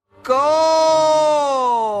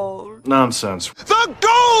gold. Nonsense. The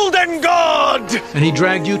Golden God! And he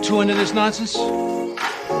dragged you two into this nonsense?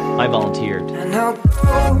 I volunteered. And her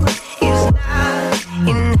gold is not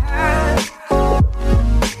in her.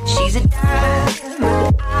 She's a diamond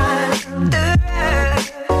under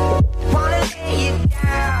her. Wanna lay you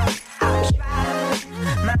down. I'll try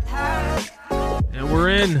my part. And we're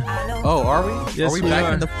in. Oh, are we? Yes, are we we back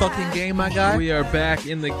are. in the fucking game, my guy? We are back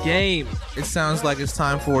in the game. It sounds like it's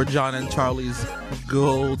time for John and Charlie's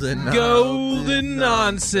golden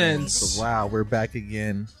nonsense. Wow, we're back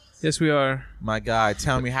again. Yes, we are. My guy,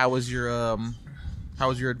 tell me, how was your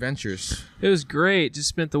adventures? It was great. Just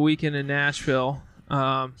spent the weekend in Nashville.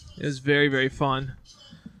 It was very, very fun.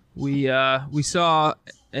 We saw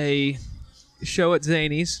a show at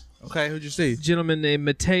Zany's. Okay, who'd you see? A gentleman named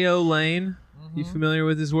Mateo Lane. You familiar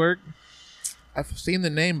with his work? I've seen the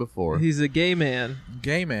name before. He's a gay man.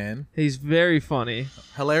 Gay man. He's very funny.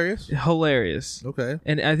 Hilarious? Hilarious. Okay.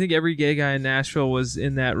 And I think every gay guy in Nashville was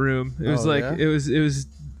in that room. It was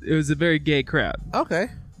it was a very gay crowd. Okay.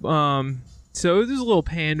 So there's a little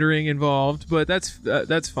pandering involved, but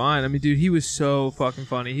that's fine. I mean, dude, he was so fucking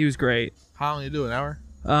funny. He was great. How long did you do? An hour?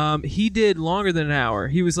 He did longer than an hour.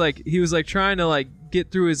 He was like trying to like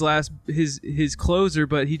get through his closer,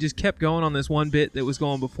 but he just kept going on this one bit that was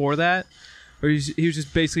going before that. Or he was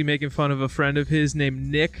just basically making fun of a friend of his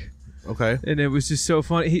named Nick. Okay. And it was just so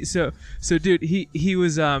funny. So dude, he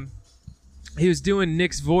was doing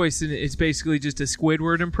Nick's voice, and it's basically just a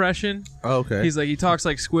Squidward impression. Oh, okay. He's like, he talks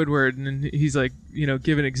like Squidward, and then he's like,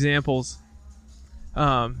 giving examples.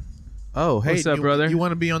 Oh, hey, what's up, brother? You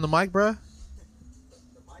want to be on the mic, bruh?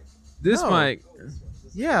 This mic.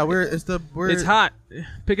 Yeah, it's hot.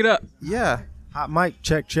 Pick it up. Yeah. Hot mic,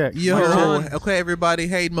 check. Yo, Mic's on. okay, everybody.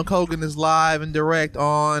 Hayden McCogan is live and direct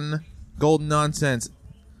on Golden Nonsense.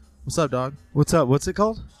 What's up, dog? What's up? What's it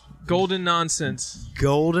called? Golden Nonsense.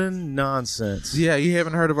 Golden Nonsense. Yeah, you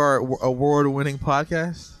haven't heard of our award-winning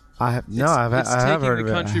podcast? I have It's heard taking of the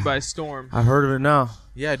it. country by storm. I've heard of it now.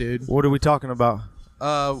 Yeah, dude. What are we talking about?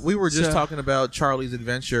 We were just So- talking about Charlie's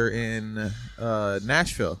adventure in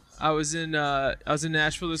Nashville. I was in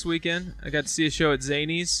Nashville this weekend. I got to see a show at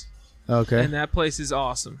Zany's, Okay. and that place is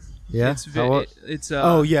awesome. Yeah. It's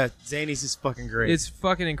yeah, Zany's is fucking great. It's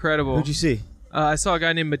fucking incredible. Who'd you see? I saw a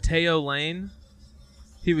guy named Mateo Lane.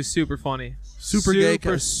 He was super funny. Super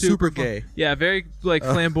gay. Yeah, very like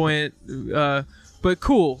flamboyant, but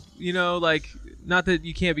cool. Like not that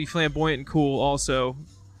you can't be flamboyant and cool also,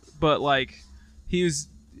 but like he's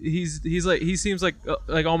seems like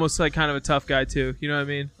almost like kind of a tough guy too. You know what I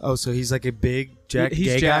mean? Oh, so he's like a big He's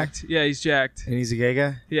gay jacked. guy? Yeah, he's jacked. And he's a gay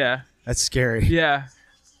guy? Yeah. That's scary. Yeah.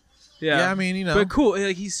 Yeah, I mean, But cool.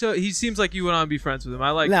 Like he seems like you would want to be friends with him. I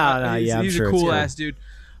like. No, he's, yeah, I'm he's sure a it's cool cool. ass dude.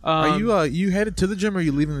 Are you headed to the gym or are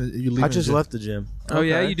you leaving? I just left the gym. Oh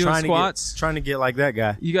yeah, you doing Trying squats? trying to get like that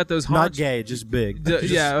guy. You got those Not haunch? gay, just big.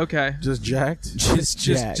 Yeah. Okay. Just jacked.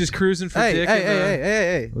 Just cruising for dick.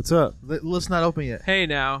 Hey. What's up? Let's not open yet. Hey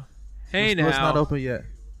now. Let's not open yet.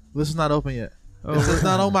 This is not open yet. Oh, This is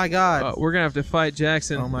not. Oh my god. we're gonna have to fight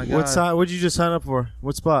Jackson. Oh my god. What side? What'd you just sign up for?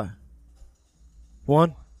 What spot?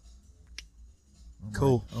 One?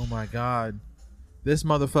 Cool. Oh my god. This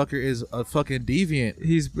motherfucker is a fucking deviant.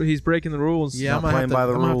 He's breaking the rules. Yeah, I'm Not gonna playing by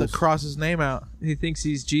the have rules. to cross his name out. He thinks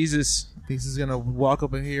he's Jesus. Thinks he's gonna walk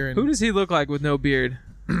up in here and Who does he look like with no beard?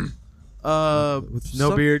 With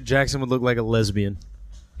no beard, Jackson would look like a lesbian.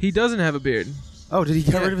 He doesn't have a beard. Oh, did he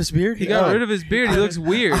get rid of his beard? He got rid of his beard. He looks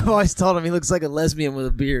weird. I've always told him he looks like a lesbian with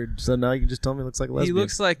a beard. So now you can just tell me he looks like a lesbian. He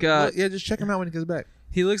looks like yeah, just check him out when he gets back.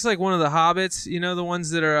 he looks like one of the hobbits. You know, the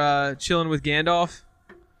ones that are chilling with Gandalf.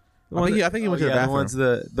 I think he went to the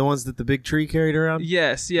bathroom. the ones that the big tree carried around.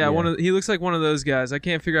 Yes, yeah. He looks like one of those guys. I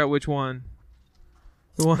can't figure out which one.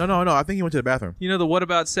 The one, No. I think he went to the bathroom. You know the what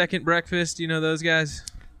about second breakfast? You know those guys.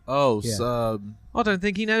 Oh, Yeah. I don't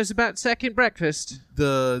think he knows about second breakfast.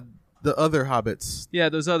 The other hobbits, Yeah,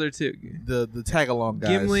 those other two, the tag along guys.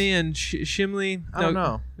 Gimli and Shimli. I don't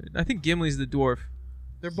know. I think Gimli's the dwarf.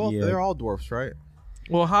 They're both. Yeah. They're all dwarfs, right?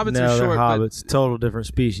 Well, hobbits No, are they're short. hobbits. Total different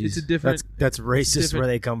species. It's a different- That's racist different- where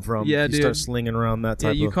they come from. Yeah, you dude. start slinging around that Yeah,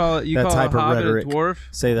 type you of call it. You that call type a of hobbit rhetoric. a dwarf.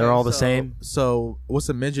 Say they're all the same. So what's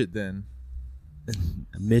a midget then?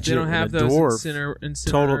 A midget They don't have and a those dwarf. in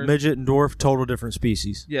Total midget and dwarf, total different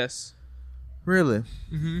species. Yes. Really?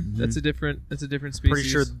 Mm-hmm. That's a different species. Pretty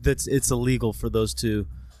sure it's illegal for those two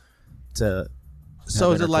to. So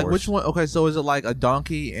have is it like intercourse. which one? Okay, so is it like a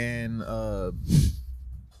donkey and a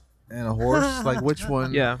horse? Like which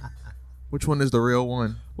one? Yeah. Which one is the real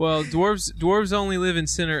one? Well, dwarves only live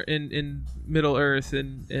in Middle Earth,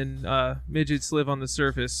 and midgets live on the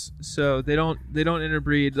surface. So they don't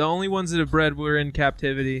interbreed. The only ones that have bred were in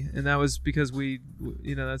captivity, and that was because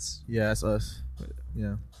that's us.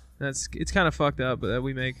 Yeah. It's kind of fucked up, but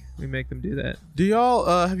we make them do that. Do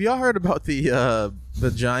y'all have y'all heard about the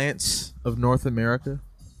giants of North America?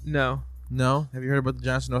 No. No? Have you heard about the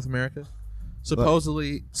giants of North America?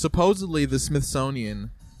 Supposedly the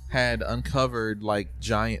Smithsonian had uncovered like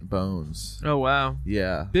giant bones. Oh wow.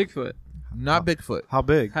 Yeah. Bigfoot. Not Bigfoot. How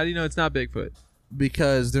big? How do you know it's not Bigfoot?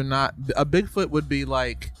 Because they're not. A Bigfoot would be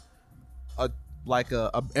like a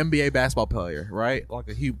NBA basketball player, right? Like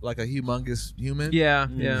a humongous human. Yeah.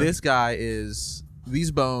 Yeah.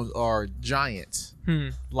 These bones are giant.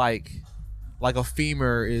 Like a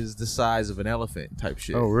femur is the size of an elephant type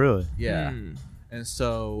shit. Oh really? Yeah. And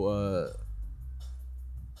so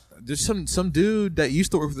there's some dude that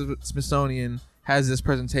used to work for the Smithsonian has this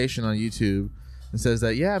presentation on YouTube and says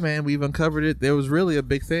that, yeah, man, we've uncovered it. There was really a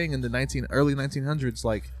big thing in the early 1900s,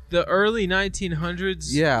 like the early 1900s.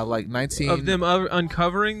 Yeah, like 19 of them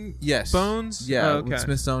uncovering bones. Yeah, Oh, okay. with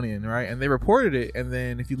Smithsonian, right? And they reported it, and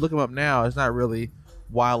then if you look them up now, it's not really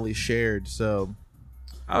widely shared. So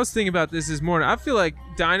I was thinking about this morning. I feel like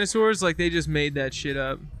dinosaurs, like they just made that shit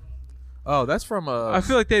up. Oh, that's from I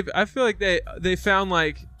feel like they found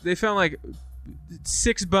like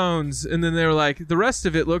 6 bones, and then they were like, the rest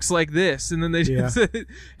of it looks like this, and then they just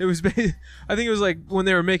it was. I think it was like when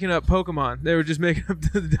they were making up Pokemon, they were just making up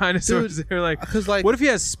the dinosaurs. Dude, they were like, what if he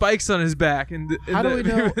has spikes on his back? And how do we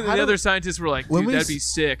know? The other scientists were like, dude, that'd be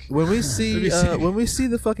sick. When we see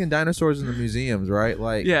the fucking dinosaurs in the museums, right?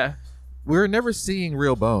 Like, yeah, we're never seeing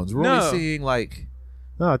real bones. We're only seeing like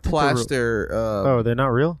plaster. They're not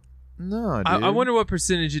real. No, dude. I wonder what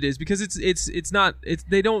percentage it is, because it's not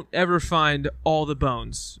they don't ever find all the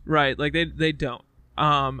bones, right? Like they don't.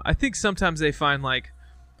 I think sometimes they find like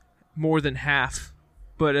more than half,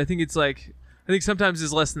 but I think sometimes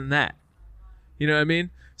it's less than that. You know what I mean?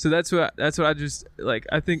 So that's what I just like.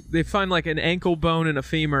 I think they find like an ankle bone and a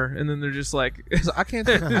femur, and then they're just like I can't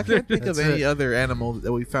think of any other animal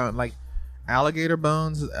that we found, like alligator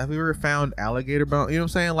bones. Have we ever found alligator bones? You know what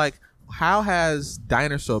I'm saying? Like, how has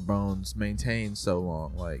dinosaur bones maintained so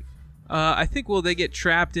long? Like, I think they get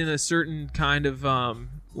trapped in a certain kind of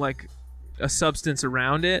like a substance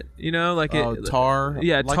around it. You know, like tar.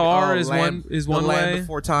 Yeah, like, tar is one land way.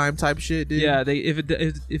 Before time type shit, dude. Yeah,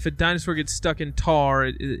 if a dinosaur gets stuck in tar,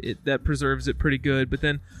 it that preserves it pretty good. But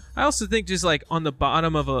then I also think just like on the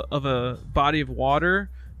bottom of a body of water,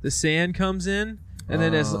 the sand comes in, and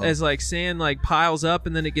then as like sand like piles up,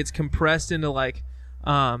 and then it gets compressed into like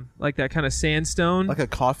that kind of sandstone, like a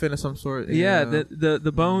coffin of some sort. Yeah,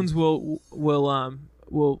 the bones will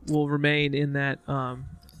remain in that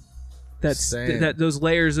those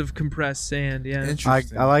layers of compressed sand. Yeah,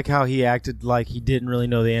 interesting. I like how he acted like he didn't really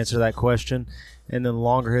know the answer to that question, and then the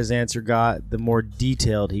longer his answer got, the more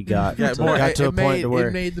detailed he got. Yeah, until it got to a point where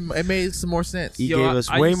it made some more sense. He gave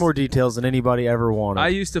us way more details than anybody ever wanted. I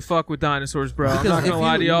used to fuck with dinosaurs, bro. I'm Because not gonna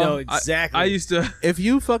lie to y'all. know exactly. I used to. If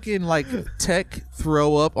you fucking like tech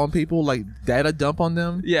throw up on people, like data dump on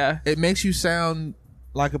them, Yeah, it makes you sound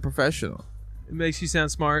like a professional. it makes you sound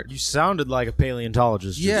smart. You sounded like a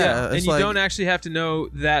paleontologist. Yeah, and it's you like- don't actually have to know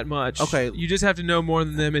that much. Okay. You just have to know more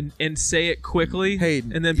than them and say it quickly. Hey,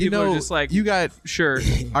 and then you people know, are just like, you got. sure.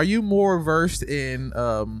 Are you more versed in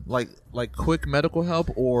like quick medical help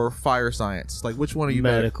or fire science? Like, which one are you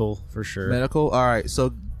better? medical for sure. Medical. All right,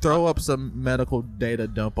 so throw up some medical data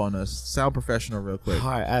dump on us. Sound professional, real quick. All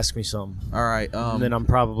right, ask me something. All right. And then I'm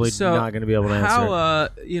probably So not going to be able to answer.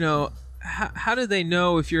 how do they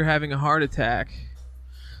know if you're having a heart attack?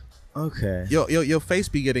 Okay. Your face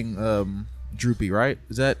be getting droopy, right?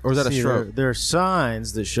 Is that a See, stroke? There are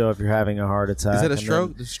signs that show if you're having a heart attack. Is that a and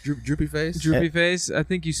stroke? This droopy face? Droopy face? I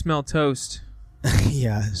think you smell toast.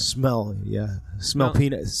 Yeah, smell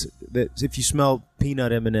peanuts. If you smell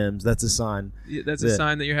peanut M&Ms, that's a sign. Yeah, that's a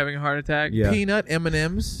sign that you're having a heart attack. Yeah. Peanut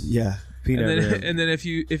M&Ms. Yeah, peanut M&Ms. And then if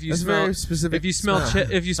you That's smell very specific if you smell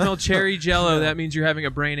smell. if you smell cherry Jello, that means you're having a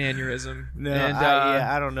brain aneurysm. No, and,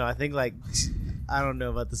 I don't know. I think I don't know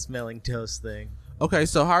about the smelling toast thing. Okay,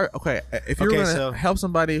 so if you were gonna help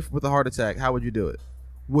somebody with a heart attack, how would you do it?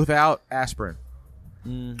 Without aspirin.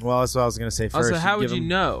 Well, that's what I was gonna say first. Also, how would you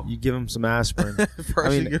know? You give them some aspirin.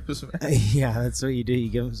 First, you give them some aspirin. Yeah, that's what you do. You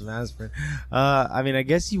give them some aspirin. I mean, I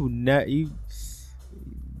guess I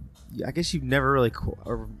guess you've never really,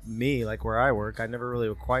 or me, like where I work, I never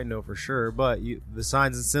really quite know for sure. But the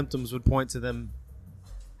signs and symptoms would point to them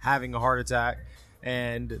having a heart attack,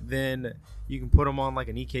 and then you can put them on like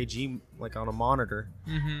an EKG, like on a monitor,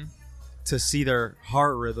 to see their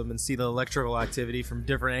heart rhythm and see the electrical activity from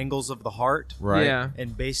different angles of the heart. Right. Yeah.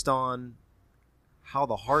 And based on how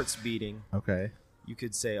the heart's beating, Okay. you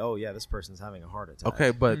could say, oh, yeah, this person's having a heart attack.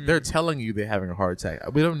 Okay, but they're telling you they're having a heart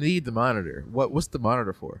attack. We don't need the monitor. What's the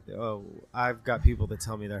monitor for? Oh, I've got people that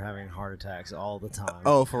tell me they're having heart attacks all the time.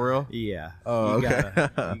 Oh, for real? Yeah. Oh, you okay.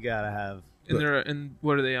 You gotta have. And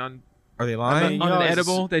what are they on? Are they I lying? mean, On you know, an it's-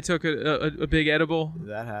 edible? They took a big edible.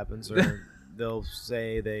 That happens, or they'll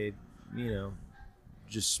say they,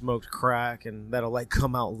 just smoked crack, and that'll like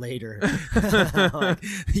come out later. Like,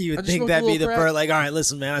 you I would just think smoked that'd a be little the crack. first. Like, all right,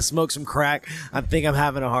 listen, man, I smoked some crack. I think I'm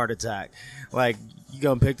having a heart attack. Like, you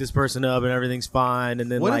go and pick this person up, and everything's fine,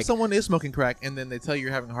 and then What like, if someone is smoking crack and then they tell you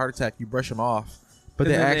you're having a heart attack? You brush them off, but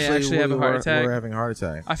And they then they actually have a heart were- attack? were having a heart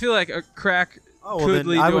attack. I feel like a crack oh, well, could then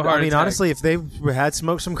lead I to would. a heart I mean, attack. honestly, if they had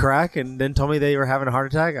smoked some crack and then told me they were having a heart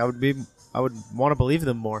attack, I would want to believe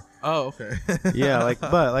them more. Oh, okay. Yeah,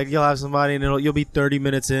 but you'll have somebody and you'll be 30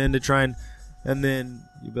 minutes in to try and then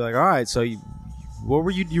you'll be like, all right, so what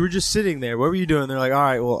were you were just sitting there, what were you doing? They're like, all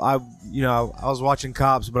right, well, I was watching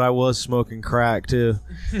Cops, but I was smoking crack too.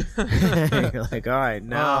 You're like, all right,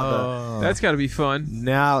 That's got to be fun.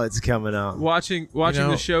 now it's coming out. Watching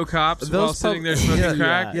know, the show Cops those while sitting there smoking yeah,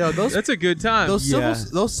 crack. yeah, those- That's a good time. Those Yeah.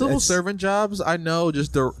 civil It's- servant jobs, I know,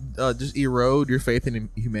 just erode your faith in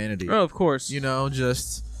humanity. oh, of course.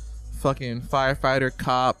 Just fucking firefighter,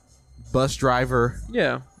 cop, bus driver,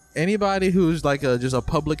 Yeah. anybody who's like just a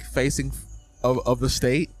public facing of the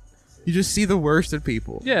state. You just see the worst in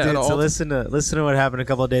people. Yeah. At Dude, all so listen to what happened a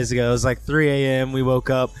couple of days ago. It was like 3 a.m. We woke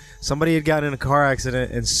up. Somebody had gotten in a car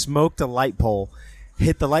accident and smoked a light pole.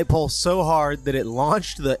 Hit the light pole so hard that it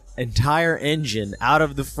launched the entire engine out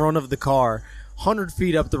of the front of the car, 100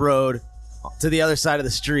 feet up the road to the other side of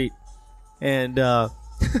the street. And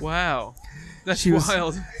Wow. That's She was-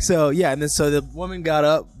 wild. so yeah, and then so the woman got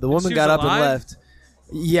up. The woman she got was up and alive? left.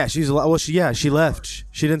 Yeah, she's alive. Well, she left.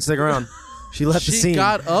 She didn't stick around. She left the She scene.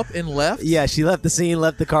 got up and left. Yeah, she left the scene,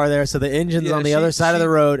 left the car there. So the engine's Yeah, on the she- other side of the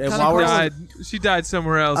road. And kinda while we're Died. She died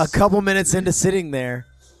somewhere else. a couple minutes into sitting there,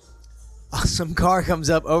 some car comes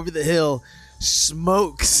up over the hill,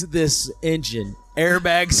 smokes this engine.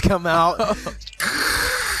 Airbags come out.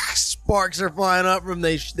 Sparks are flying up from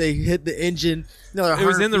they hit the engine. No, It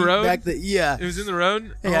was in the road? Yeah. It was in the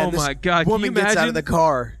road. Yeah, Oh and this my god! Can you Woman gets out of imagine? the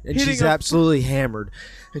car and hitting she's a- absolutely hammered.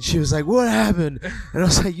 And she was like, "What happened?" And I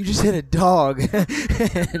was like, "You just hit a dog." And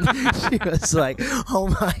she was like, "Oh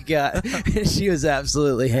my god!" And she was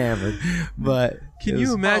absolutely hammered. But Can it you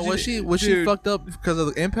was- imagine? Was she Dude, fucked up because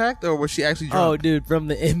of the impact, or was she actually Oh, drunk? dude, from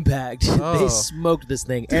the impact, Oh. they smoked this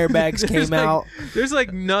thing. Airbags there's came out. There's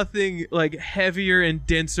like nothing like heavier and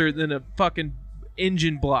denser than a fucking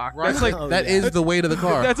engine block. Right? That's like Oh, that yeah. is the weight of the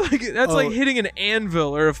car. that's like Oh. hitting an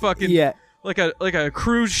anvil or a fucking Yeah, like a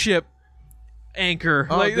cruise ship anchor.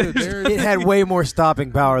 Oh, like dude, there's- there- it had way more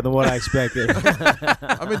stopping power than what I expected.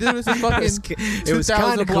 I mean, dude, it's a fucking It was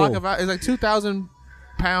 2,000 kinda block cool. of it's like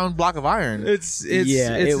 2,000-pound block of iron. it's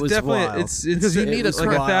Yeah, it's it was definitely wild. it's Because you it need a was like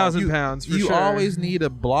crane. 1,000 You- pounds. For you sure. always need a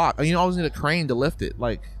block. You always need a crane to lift it.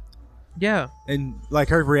 Like yeah. And like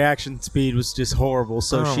her reaction speed was just horrible.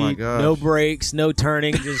 So Oh, my she gosh. no brakes, no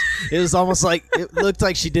turning. Just it was almost like it looked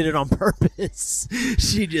like she did it on purpose.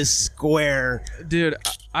 She just square. Dude,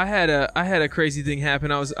 I had a crazy thing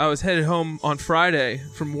happen. I was headed home on Friday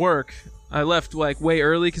from work. I left like way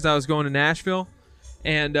early because I was going to Nashville,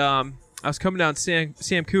 and I was coming down Sam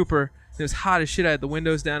Cooper. It was hot as shit. I had the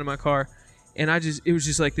windows down in my car, and it was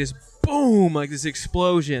just like this boom, like this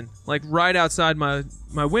explosion, like right outside my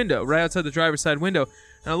window, right outside the driver's side window.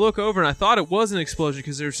 And I look over, and I thought it was an explosion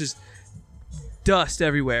because there was just dust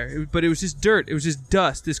everywhere. But it was just dirt. It was just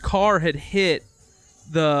dust. This car had hit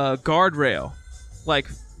the guardrail, like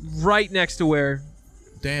right next to where,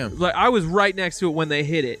 damn. like I was right next to it when they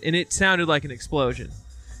hit it, and it sounded like an explosion.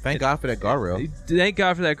 Thank God for that guardrail, Thank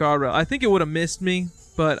God for that guardrail. I think it would have missed me,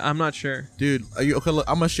 but I'm not sure. dude. Are you okay? Look,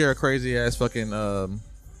 I'm gonna share a crazy ass fucking.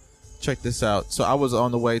 Check this out. So I was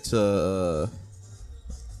on the way to.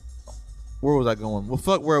 Where was I going? Well,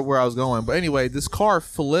 fuck where I was going. But anyway, this car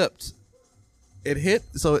flipped. It hit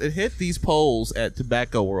these poles at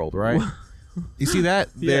Tobacco World, right? You see that?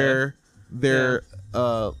 Yeah. They're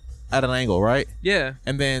at an angle, right? Yeah.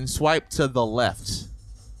 And then swipe to the left.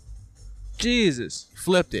 Jesus.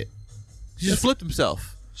 Flipped it. He just flipped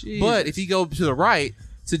himself. Jesus. But if you go to the right,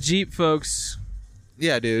 It's a Jeep, folks.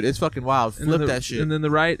 yeah, dude, it's fucking wild. And Flip then the- that shit. And then the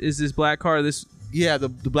right is this black car. This, Yeah, the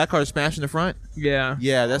black car is smashed in the front. yeah.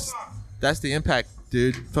 Yeah, that's the impact,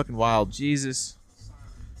 dude. Fucking wild. Jesus.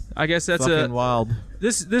 I guess that's Fucking wild.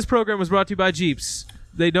 This program was brought to you by Jeeps.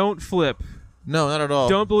 They don't flip. No, not at all.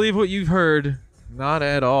 Don't believe what you've heard. Not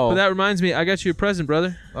at all. But that reminds me, I got you a present,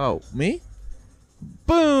 brother. Oh, me?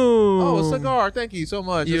 Boom. Oh, a cigar. Thank you so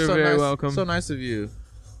much. You're It's so very nice, welcome. So nice of you.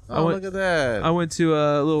 I Oh, went- look at that. I went to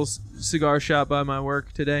a little cigar shop by my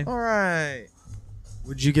work today. All right.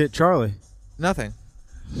 Would you get Charlie? Nothing.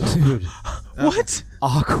 Dude, What?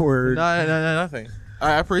 awkward. No, nothing.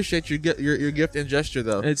 I appreciate your gift and gesture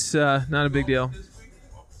though. It's not a big deal.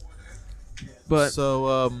 But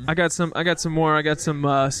so I got some more. I got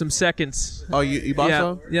some seconds. oh, you bought Yeah.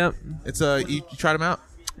 some? Yep. It's you tried them out?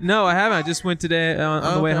 No, I haven't. I just went today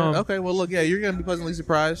on the way home. Okay, well look, yeah, you're gonna be pleasantly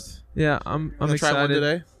surprised. Yeah, I'm Gonna try one excited.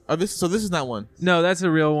 today. Oh, this is not one. No, that's a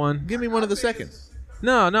real one. Give me one of the seconds.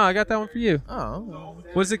 No, I got that one for you. Oh,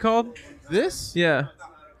 What's it called? this? Yeah,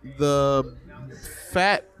 The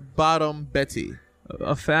Fat Bottom Betty.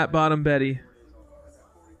 a fat bottom Betty.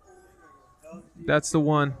 That's the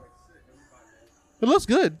one. It looks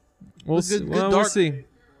good. We'll Looks see. good- Well, good we'll dark. see.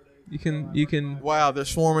 You can Wow, they're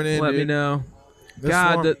swarming in. let me dude. know. They're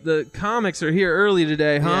God, swarm- the comics are here early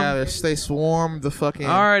today, huh? Yeah, they swarm the fucking.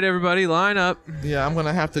 All right, everybody, line up. Yeah, I'm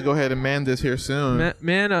gonna have to go ahead and man this here soon.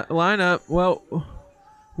 Man, line up. Well,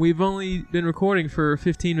 we've only been recording for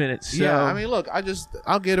 15 minutes. So. Yeah, I mean, look, I'll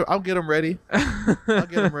get them ready. I'll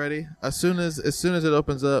get them ready as soon as it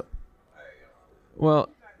opens up. Well,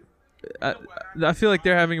 I feel like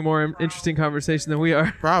they're having a more interesting conversation than we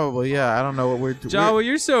are. Probably, yeah. I don't know what we're. Jawa,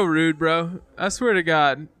 you're so rude, bro. I swear to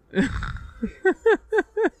God.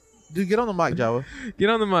 Dude, get on the mic, Jawa. Get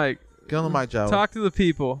on the mic. Get on the mic, Jawa. Talk to the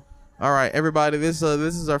people. All right, everybody. This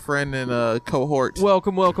is our friend and cohort,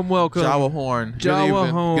 Welcome. Jawa Horn. Jawa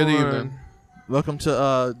Horn. Good evening. Welcome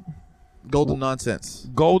to Golden Nonsense.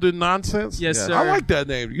 Golden Nonsense? Yes, Yeah. sir. I like that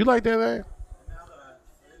name. You like that name?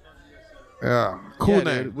 Yeah. Cool Yeah,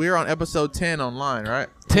 name. dude. We're on episode 10 online, right?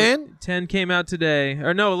 10? 10 came out today.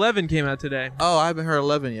 Or no, 11 came out today. Oh, I haven't heard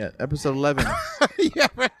 11 yet. Episode 11. Yeah,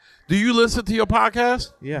 man. Do you listen to your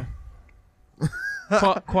podcast? Yeah.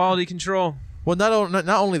 Quality control. Well, not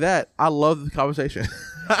only that, I love the conversation.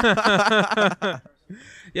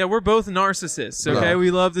 Yeah, we're both narcissists, okay? Yeah. We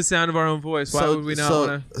love the sound of our own voice. Why would we not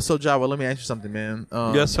want to? So, Jawa, let me ask you something, man.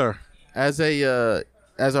 Yes, sir. As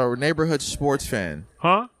our neighborhood sports fan,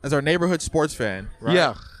 Huh? right?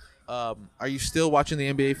 Yeah. Are you still watching the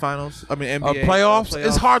NBA finals? I mean, NBA Playoffs?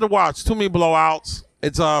 It's hard to watch. Too many blowouts.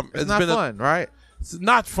 It's It's been not fun, right? It's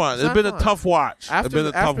not fun. It's not been a fun. tough watch. It's been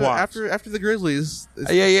a tough watch. After the Grizzlies.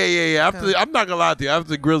 Yeah. I'm not gonna lie to you. After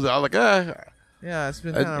the Grizzlies, I was like, Yeah, it's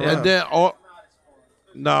been kind of and then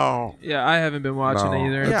no. Yeah, I haven't been watching No.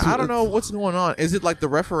 either. Yeah, I don't know what's going on. Is it like the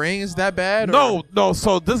refereeing is that bad? or- No.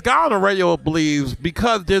 So this guy on the radio believes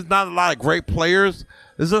because there's not a lot of great players.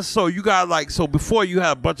 It's just so you got before you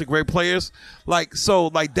have a bunch of great players, like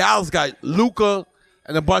Dallas got Luka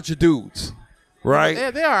and a bunch of dudes, right?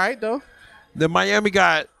 Yeah, they're all right though. Then Miami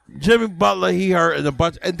got Jimmy Butler, he hurt, and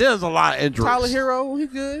and there's a lot of injuries. Tyler Hero, he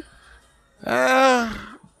good.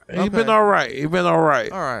 He's been all right.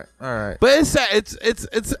 All right. But it's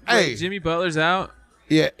Wait, hey, Jimmy Butler's out.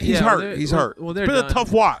 yeah, he's Yeah, hurt. He's hurt. well, they're it's been done. a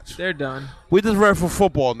tough watch. They're done. We just ready for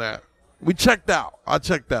football now. We checked out. I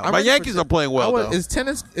checked out. I'm My ready for Yankees are playing well though. Is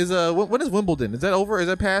tennis when is Wimbledon? Is that over? Is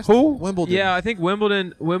that past? Who? Wimbledon. Yeah, I think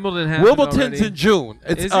Wimbledon happened Wimbledon's already. in June.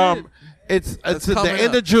 It's Is it? it's at the coming end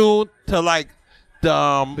up. of June to like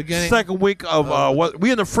the Beginning? second week of what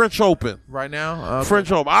we in the French Open. Right now. Okay.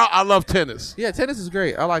 French Open. I love tennis. Yeah, tennis is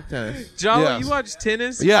great. I like tennis. Jolly, Yes. you watch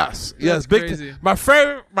tennis? Yes, That's big. crazy. My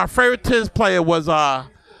favorite tennis player was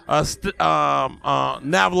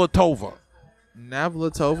Navratilova.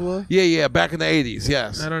 Navratilova. Yeah, back in the 80s.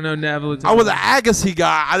 Yes. I don't know Navratilova. I was an Agassi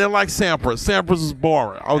guy. I didn't like Sampras. Sampras was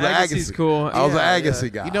boring. I was an Agassi's Agassi. cool. I was Yeah, an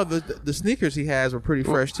Agassi guy. You know the sneakers he has were pretty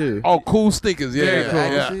fresh too. Oh, cool sneakers. Yeah, Very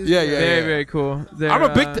yeah, cool. yeah, Very, very cool. They're, I'm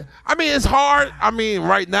a big. I mean, it's hard. I mean,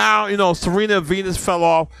 right now, Serena and Venus fell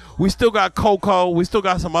off. We still got Coco. We still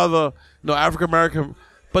got some other, African American.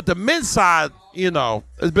 But the men's side,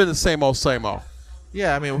 it's been the same old, same old.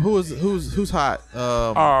 Yeah, I mean, who's hot?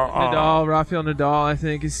 Nadal, Rafael Nadal, I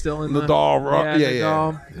think, is still in Nadal, the. yeah.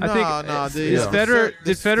 Nadal. I think. Is the Federer?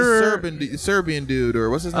 Did Federer? the Serbian dude, or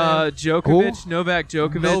what's his name? Djokovic, Novak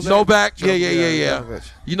Djokovic. Novak, yeah.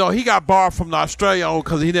 Djokovic. He got barred from Australia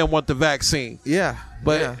because he didn't want the vaccine. Yeah,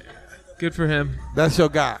 But yeah. Good for him. that's your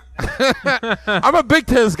guy. I'm a big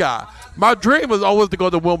tennis guy. My dream was always to go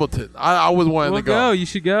to Wimbledon. I always wanted We'll to go. You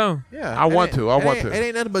should go. Yeah, I want to. It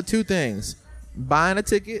ain't nothing but two things: buying a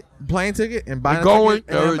ticket, plane ticket, and buying Going. a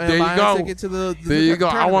ticket. And There you buying go. a ticket to the There you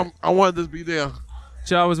go. tournament. I wanted to be there.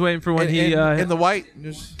 Joe was waiting for when he in the white,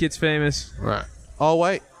 just gets famous. Right. all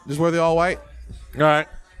white. Just wear the all white. All right.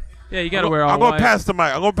 Yeah, you got to wear all I'm going white. to pass the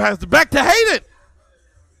mic. I'm going to pass the back to Hayden.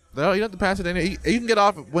 No, you don't have to pass it in. You can get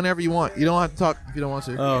off whenever you want. You don't have to talk if you don't want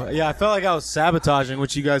to. Oh yeah, I felt like I was sabotaging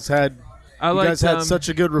what you guys had. I You liked, guys had such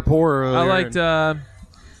a good rapport earlier. I liked.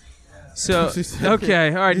 So okay,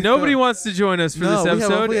 all right. Nobody wants to join us for No, this we have a-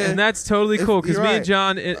 episode, we- and that's totally if- cool because you're me right. and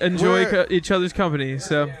John enjoy We're- each other's company.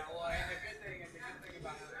 So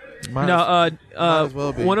Might no, as- might as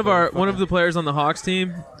well be, one of but one of the players on the Hawks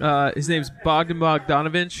team, his name's Bogdan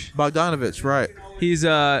Bogdanovic. Bogdanovic, right?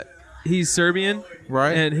 He's Serbian,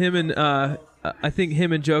 Right. and him and I think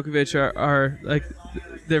him and Djokovic are like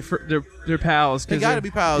they're pals. 'cause They gotta they're-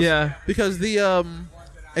 be pals. Yeah, Because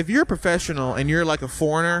if you're a professional and you're like a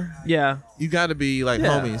foreigner, yeah. you gotta be like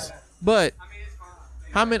Yeah. homies. But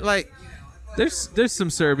how many like There's some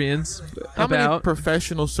Serbians how many about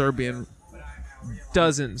professional Serbian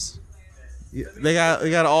dozens. they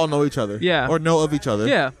gotta all know each other. Yeah. Or know of each other.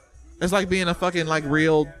 Yeah, It's like being a fucking like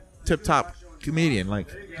real tip top comedian. Like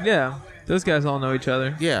yeah. Those guys all know each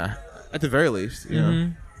other. yeah. At the very least. You know.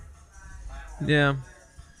 Mhm. Yeah,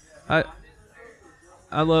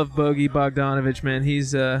 I love Bogey Bogdanovic, man.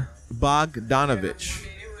 He's Bogdanovic.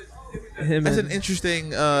 him. That's and, an interesting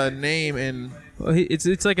name and well,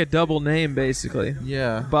 it's like a double name basically.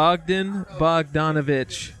 yeah. Bogdan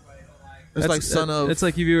Bogdanovic. It's like son of It's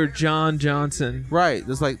like if you were John Johnson. right.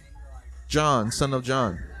 It's like John, son of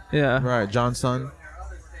John. Yeah. Right, John's son.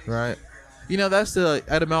 Right. You know, that's the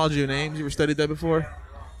etymology of names. You ever studied that before?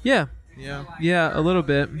 Yeah. Yeah. Yeah. A little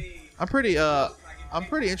bit. I'm pretty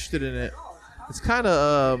interested in it. It's kind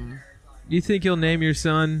of You think you'll name your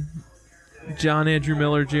son John Andrew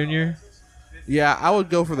Miller Jr.? yeah, I would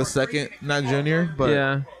go for the second, not Junior, but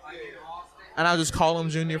Yeah. and I'll just call him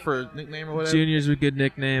Junior for a nickname or whatever. Junior's a good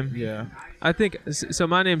nickname. Yeah. I think so.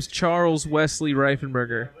 My name's Charles Wesley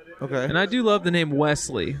Reifenberger, Okay. and I do love the name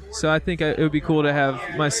Wesley. So I think it would be cool to have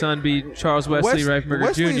my son be Charles Wesley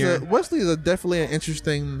Reifenberger Jr. Wesley is definitely an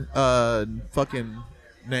interesting fucking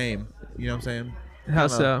name. You know what I'm saying? How Kinda-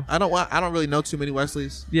 so? I don't really know too many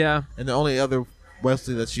Wesleys, Yeah. and the only other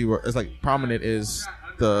Wesley that is like prominent is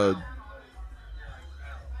the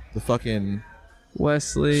fucking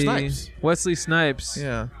Wesley Snipes. Wesley Snipes.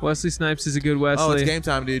 yeah. Wesley Snipes is a good Wesley. Oh, it's game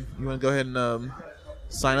time, dude. You want to go ahead and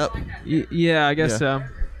sign up? Yeah, I guess Yeah. so.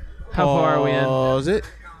 How far are we in? All Pause it.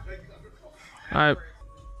 right.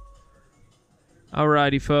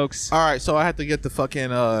 Alrighty, folks. All right, so I have to get the fucking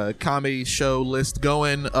comedy show list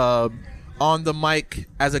going. On the mic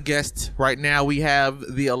as a guest right now, we have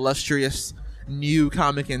the illustrious new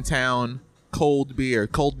comic in town, Cold Beer.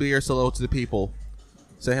 Cold Beer, say hello to the people.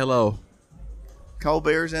 Say hello. Cold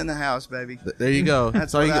beer's in the house, baby. There you go.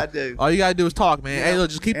 That's all what you I go- do. All you gotta do is talk, man. You Hey, know,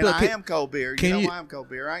 look, just keep and it. I am cold beer. can You know you- why I'm cold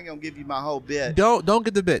beer. I ain't gonna give you my whole bit. Don't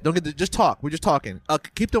get the bit. Don't get the. Just talk. We're just talking.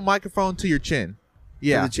 Keep the microphone to your chin.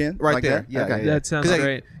 Yeah, the chin? right Like there. that? Yeah, Okay. yeah, yeah. That sounds 'Cause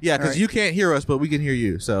great. Yeah, because All right. you can't hear us, but we can hear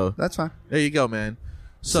you. So That's fine. there you go, man.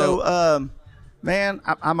 So, man,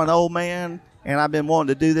 I'm an old man, and I've been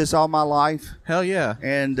wanting to do this all my life. hell yeah.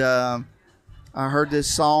 And I heard this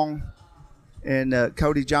song, and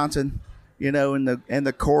Cody Johnson, you know, and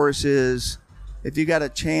the chorus is, if you got a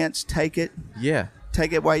chance, take it. Yeah.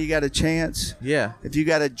 Take it while you got a chance. Yeah. If you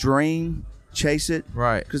got a dream, chase it.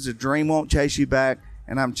 Right. Because the dream won't chase you back,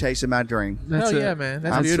 and I'm chasing my dream. That's Hell it. yeah, man.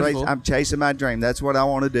 That's I'm, beautiful. I'm chasing my dream. That's what I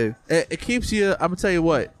want to do. It keeps you. I'm gonna tell you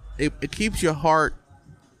what. It keeps your heart.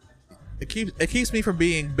 It keeps me from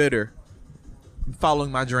being bitter.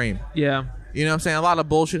 Following my dream. Yeah. You know what I'm saying? A lot of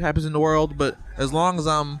bullshit happens in the world, but as long as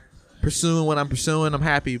I'm pursuing what I'm pursuing, I'm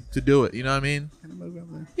happy to do it. You know what I mean? Can I move over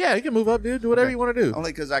there? Yeah, you can move up, dude. Do whatever you want to do.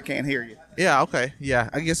 Only because I can't hear you. Yeah. Okay. Yeah.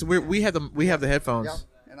 I guess we have the headphones. Yep.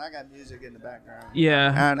 And I got music in the background.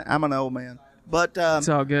 Yeah. And I'm an old man. But, It's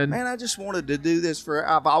all good. man, I just wanted to do this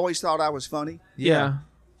I've always thought I was funny. Yeah.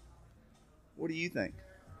 What do you think?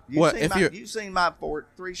 What, if you're- You've seen my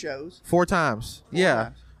 3 shows. 4 times. Yeah.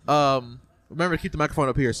 Remember to keep the microphone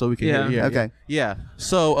up here so we can Yeah. hear. Okay. Yeah.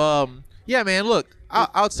 So yeah, man. Look,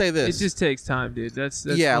 I would say It this. just takes time, dude. That's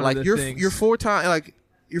yeah, one like of the you're things. 4 times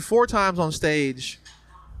you're 4 times on stage.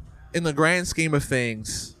 In the grand scheme of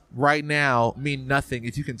things, right now mean nothing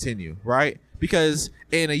if you continue, right? Because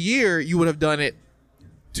in a year you would have done it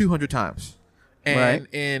 200 times, and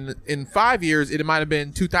Right. in 5 years it might have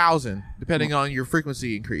been 2,000, depending on your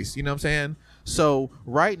frequency increase. You know what I'm saying? So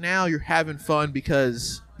right now you're having fun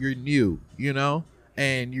because you're new, you know,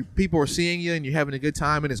 and people are seeing you and you're having a good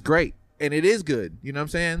time, and it's great, and it is good. You know what I'm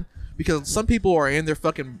saying? Because some people are in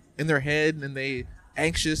their head and they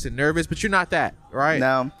anxious and nervous, but you're not that, right?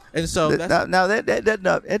 No. And so it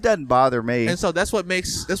doesn't bother me. and so that's what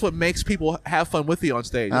makes people have fun with you on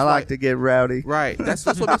stage. I That's like why- to get rowdy. right. That's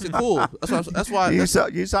what makes it cool. That's why. You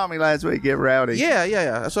saw me last week get rowdy. Yeah.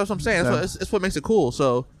 That's what I'm saying. That's what makes it cool.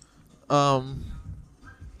 So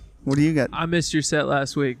What do you got? I missed your set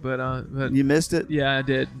last week, but You missed it? yeah,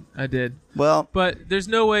 I did. Well, But there's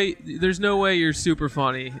no way you're super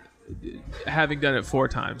funny having done it 4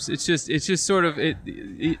 times. It's just sort of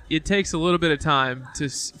it takes a little bit of time to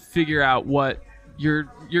figure out what your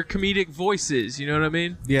comedic voice is. You know what I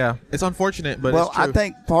mean? Yeah, it's unfortunate, but well, it's true. I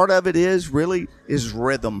think part of it is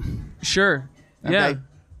rhythm. Sure. Yeah. Okay?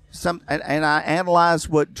 And I analyzed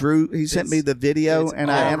what Drew. He sent me the video, it's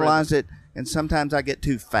and all I analyzed it. And sometimes I get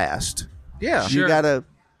too fast. yeah, Sure. You gotta,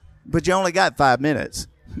 but you only got 5 minutes.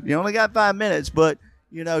 You only got 5 minutes, but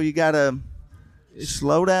you gotta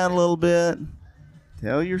slow down a little bit.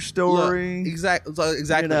 Tell your story. Exactly,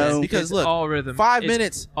 You know, man. Because It's look, all rhythm. 5 It's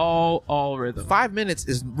minutes. all rhythm. 5 minutes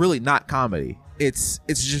is really not comedy. It's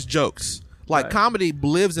just jokes. Like Right. comedy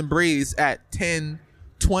lives and breathes at 10,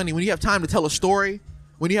 20. When you have time to tell a story,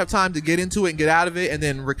 when you have time to get into it and get out of it and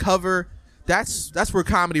then recover, that's where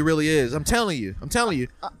comedy really is. I'm telling you.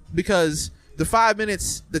 Because the 5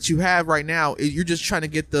 minutes that you have right now, you're just trying to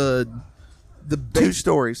get the 2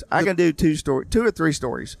 stories. I can do 2 or 3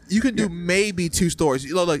 stories. You can do maybe 2 stories.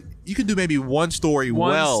 You know, like you can do maybe 1 story.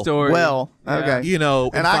 One story. Well, Yeah. okay. You know,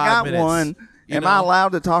 in and I 5 got minutes. one. You Am know? I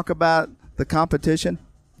allowed to talk about the competition?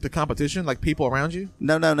 The competition, like people around you.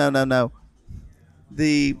 No.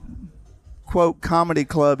 The quote comedy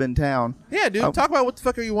club in town. Yeah, dude. Oh. Talk about what the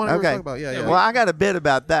fuck are you want to Okay. talk about? Yeah. Well, I got a bit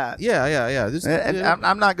about that. Yeah. Just, And yeah.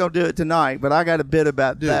 I'm not going to do it tonight, but I got a bit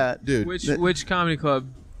about that. Dude. Which comedy club?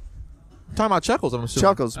 Talking about Chuckles, I'm assuming.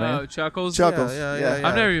 Chuckles, man. Oh, Chuckles. Chuckles. Yeah.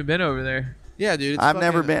 I've never even been over there. Yeah, dude. It's I've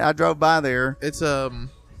never fucking- been. I drove by there. It's out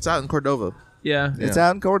in Cordova. Yeah. It's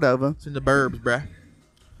out in Cordova. It's in the burbs, bruh.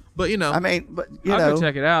 But you know, I mean, but I'll go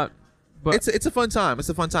check it out. But it's a fun time. It's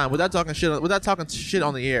a fun time. Without talking shit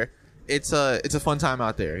on the air, it's a fun time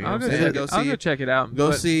out there. You know I'll what go, I'm saying? I'll go check it out.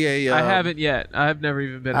 Go but see a. I haven't yet. I've never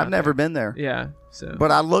even been. I've out never there. been there. Yeah. So.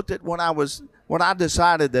 But I looked at when I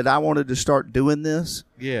decided that I wanted to start doing this.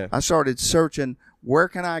 Yeah. I started searching where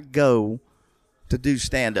can I go to do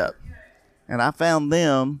stand up, and I found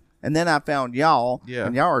them, and then I found y'all. Yeah.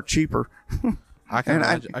 And y'all are cheaper. I can And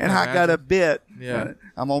imagine. I got a bit. Yeah.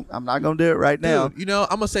 I'm not gonna do it right now. Dude, you know,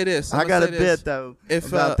 I'm gonna say this. I got a bit though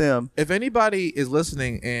about them. If anybody is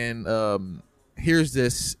listening and hears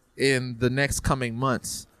this in the next coming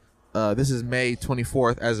months, this is May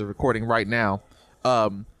 24th as of recording right now.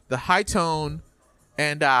 The High Tone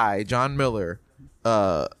and I, John Miller,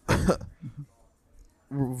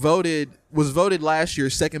 was voted last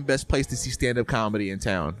year's second best place to see stand up comedy in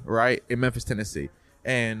town, right, in Memphis, Tennessee,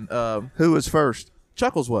 and Who was first?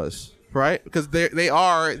 Chuckles was. Right, because they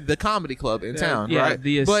are the comedy club in town, yeah,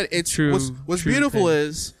 right? But it's true- what's true beautiful thing.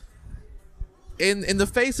 is in the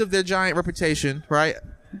face of their giant reputation, right?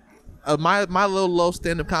 My little low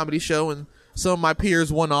stand up comedy show and some of my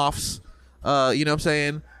peers one offs, you know what I'm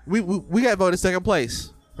saying? We got voted second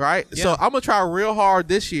place, right? Yeah. So I'm gonna try real hard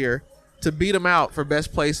this year to beat them out for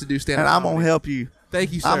best place to do stand up. And I'm gonna help you.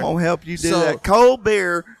 Thank you, sir. I'm gonna help you do So- that. Cold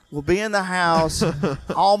beer will be in the house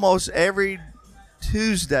almost every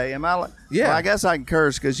Tuesday. Am I? Yeah. Well, I guess I can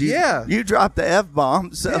curse because you Yeah. you dropped the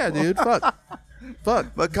F-bomb. So. Yeah, dude. Fuck.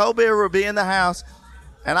 But cold beer will be in the house,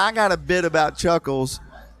 and I got a bit about Chuckles.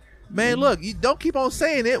 Man, look, you don't keep on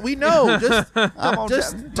saying it. We know. Just I'm on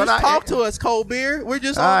just but talk to us, Cold Beer. We're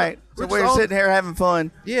just All right. So just we're on- sitting here having fun.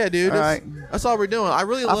 Yeah, dude. All That's, right. that's all we're doing. I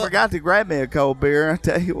really I love. forgot to grab me a cold beer. I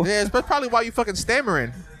tell you what. Yeah, that's probably why you fucking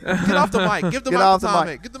stammering. Get off the mic. Give the Get mic off to the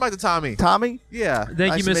Tommy. mic. Give the mic to Tommy. Tommy. Yeah. Thank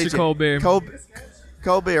Nice you, to meet Mr. Colbert.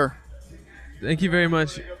 Cold beer. Thank you very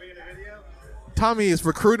much. Tommy is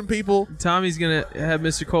recruiting people. Tommy's gonna have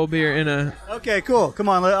Mr. Colbert in a. Okay, cool. Come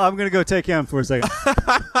on, I'm gonna go take him for a second.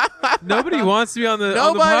 Nobody wants to be on the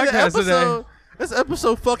Nobody. podcast today. This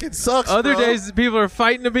episode fucking sucks. Other bro. days, people are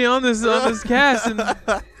fighting to be on this cast, and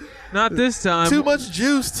not this time. Too much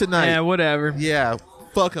juice tonight. Yeah, whatever. Yeah.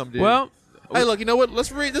 Fuck them, dude. Well, hey, look. You know what? Let's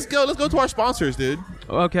go. Let's go to our sponsors, dude.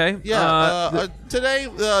 okay. Yeah. Today,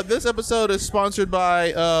 this episode is sponsored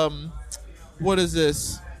by what is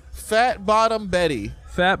this? Fat Bottom Betty.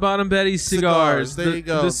 Fat Bottom Betty's cigars. There you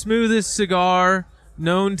go. The smoothest cigar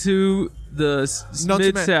known to the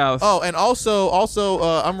Mid-South. Oh, and also,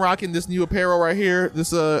 I'm rocking this new apparel right here.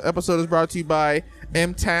 This episode is brought to you by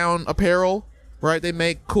M-Town Apparel. Right? They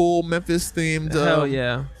make cool Memphis themed. Hell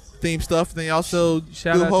yeah. Themed stuff. They also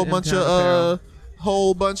Shout do a out whole to bunch M-Town of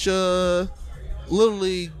Apparel. Little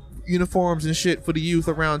league uniforms and shit for the youth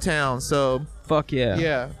around town. So Fuck yeah.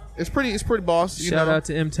 yeah, it's pretty boss. You Shout know? out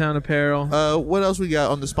to M-Town Apparel. What else we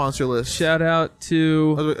got on the sponsor list? Shout out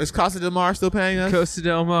to Is Casa Del Mar still paying us? Costa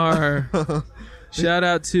Del Mar. Shout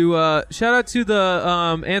out to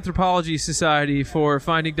the Anthropology Society for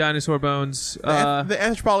finding dinosaur bones. The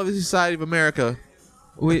Anthropology Society of America.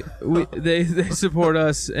 They support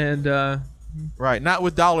us and right, not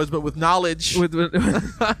with dollars but with knowledge.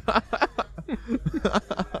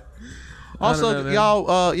 Also,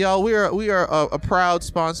 y'all, we are a proud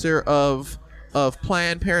sponsor of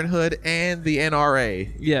Planned Parenthood and the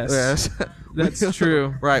NRA. Yes. That's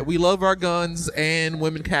true. Right, we love our guns and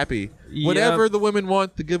women happy. Yep. Whatever the women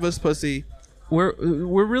want to give us pussy. We're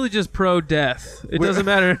really just pro death. It doesn't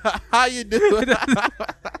matter how you do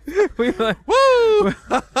it. Woo!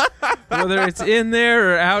 Whether it's in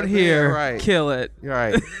there or out here, right. Kill it. You're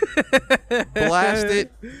right. Blast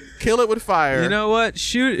it. Kill it with fire. You know what?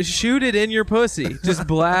 Shoot it in your pussy. Just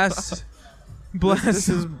blast. This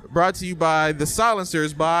is brought to you by the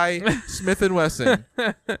Silencers by Smith & Wesson.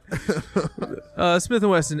 Smith &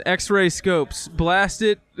 Wesson X-ray scopes. Blast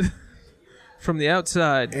it from the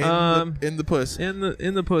outside. In the puss. In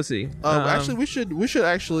the pussy. Actually, we should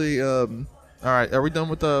actually. All right, are we done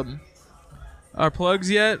with our plugs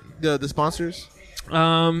yet? The sponsors.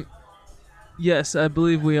 Yes, I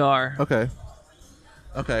believe we are. Okay.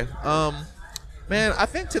 Man, I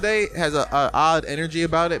think today has a odd energy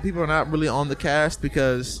about it. People are not really on the cast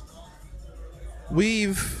because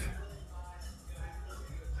we've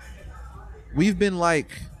been like,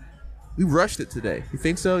 we rushed it today. You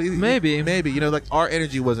think so? Maybe. You know, like our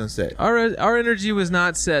energy wasn't set. Our energy was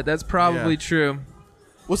not set. That's probably true.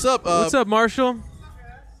 What's up? What's up, Marshall?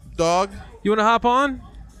 Dog. You want to hop on?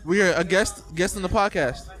 We are a guest on the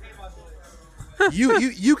podcast.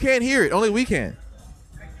 You can't hear it. Only we can.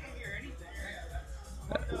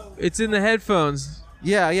 It's in the headphones.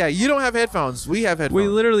 Yeah. You don't have headphones. We have headphones. We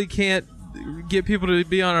literally can't get people to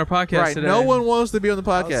be on our podcast today. No one wants to be on the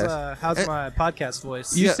podcast. How's my podcast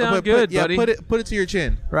voice? You sound good, buddy. Put it to your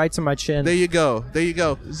chin. Right to my chin. There you go.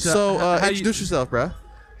 So introduce yourself, bro.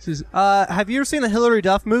 Have you ever seen the Hillary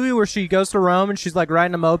Duff movie where she goes to Rome and she's like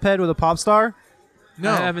riding a moped with a pop star?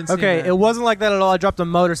 No. I haven't seen Okay, that. it wasn't like that at all. I dropped a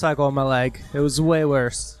motorcycle on my leg. It was way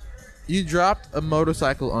worse. You dropped a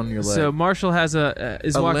motorcycle on your leg. So Marshall has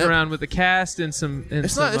is A walking limp? around with a cast and some. And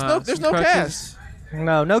There's some no crutches. cast.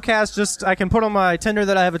 No cast. Just I can put on my Tinder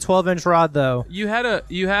that I have a 12-inch rod though. You had a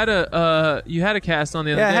cast on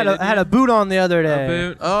the other Yeah, day. I had a boot on the other day. A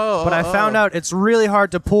boot. But I found out it's really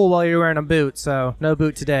hard to pull while you're wearing a boot, so no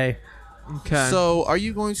boot today. Okay. So are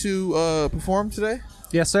you going to perform today?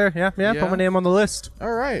 Yes, sir. Yeah. Put my name on the list.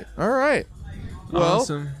 All right. Well,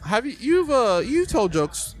 Awesome. have you've told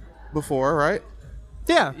jokes before, right?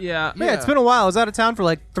 Yeah. Yeah. Man, it's been a while. I was out of town for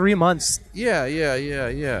like 3 months. Yeah. Yeah.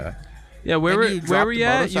 Where And you were dropped you the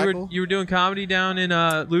at? motorcycle? You were doing comedy down in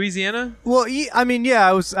Louisiana. Well,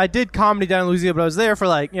 I did comedy down in Louisiana, but I was there for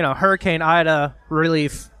Hurricane Ida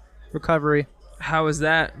relief recovery. How was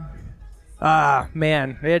that?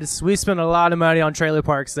 Man, we spent a lot of money on trailer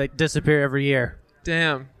parks that disappear every year.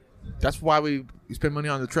 Damn. That's why we spend money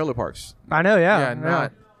on the trailer parks. I know, yeah. Yeah,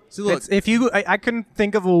 not. See, look, I couldn't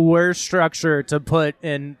think of a worse structure to put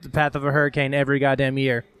in the path of a hurricane every goddamn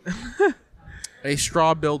year. a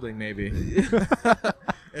straw building, maybe.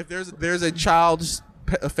 If there's a child's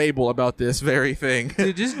fable about this very thing.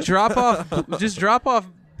 Dude, just drop off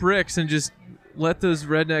bricks and just let those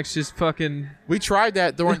rednecks just fucking. We tried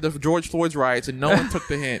that during the George Floyd's riots, and no one took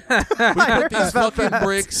the hint. We put these fucking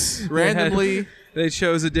bricks randomly. They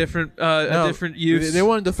chose a different use. They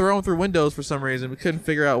wanted to throw them through windows for some reason. We couldn't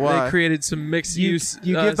figure out why. They created some mixed use.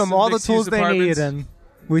 You give them some all the mixed-use tools they apartments. need, and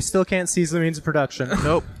we still can't seize the means of production.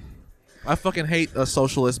 Nope. I fucking hate a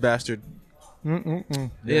socialist bastard.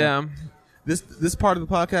 Yeah. This part of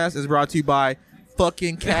the podcast is brought to you by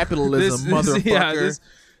fucking capitalism, motherfucker.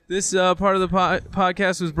 This part of the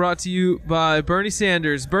podcast was brought to you by Bernie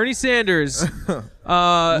Sanders. Bernie Sanders.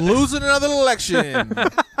 Losing another election.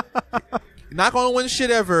 Not gonna win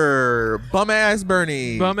shit ever. Bum ass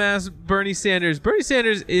Bernie. Bum ass Bernie Sanders. Bernie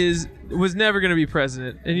Sanders was never gonna be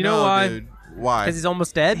president. And you know why? Dude. Why? Because he's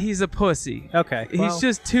almost dead? He's a pussy. Okay. He's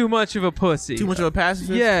just too much of a pussy. Too much of a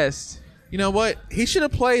pacifist? Yes. You know what? He should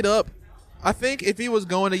have played up. I think if he was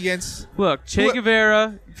going against... Look, Che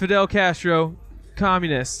Guevara, Fidel Castro,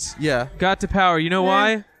 communists. Yeah. Got to power. You know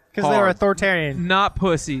why? Because they were authoritarian. Not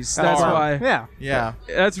pussies. That's Hard. why. Yeah. Yeah.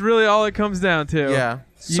 That's really all it comes down to. Yeah.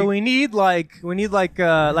 So we need like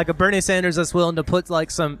a Bernie Sanders that's willing to put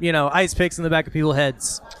like some ice picks in the back of people's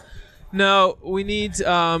heads. No, we need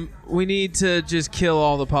to just kill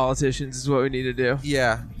all the politicians is what we need to do.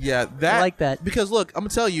 Yeah. I like that. Because look, I'm gonna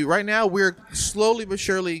tell you right now, we're slowly but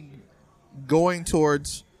surely going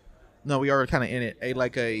towards. No, we are kind of in it.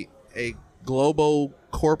 A global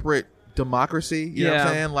corporate democracy. You know what I'm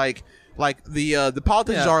saying? Like Like the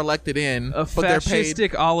politicians Yeah. are elected in, A but they're paid.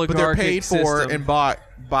 fascistic But they're paid oligarchic for system. and bought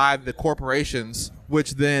by the corporations,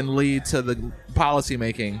 which then lead to the policy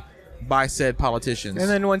making by said politicians. And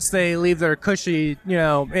then once they leave their cushy,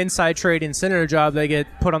 inside trading senator job, they get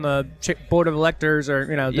put on the board of electors or,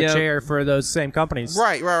 the Yep. chair for those same companies.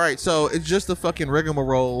 Right. So it's just a fucking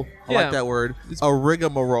rigmarole. I like Yeah. that word. A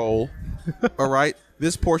rigmarole. All right.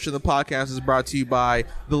 This portion of the podcast is brought to you by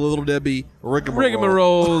the Little Debbie rigmarole.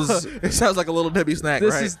 Rigmaroles. It sounds like a Little Debbie snack,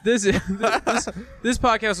 This right? is this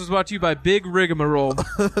podcast was brought to you by Big Rigmarole.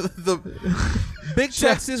 The Big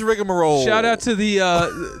Texas rigmarole. Shout out to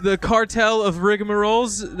the cartel of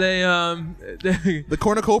rigmaroles. They the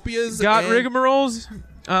cornucopias. got and- rigmaroles.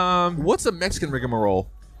 What's a Mexican rigmarole?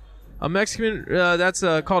 A Mexican that's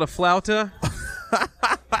called a flauta.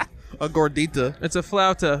 A gordita. It's a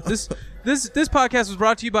flauta. This podcast was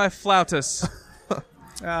brought to you by Flautas.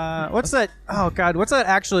 What's that? Oh God, what's that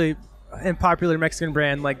actually in popular Mexican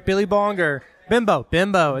brand like Billy Bong or Bimbo?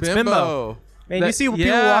 It's Bimbo. Man, you see people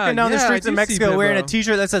walking down the streets in Mexico wearing a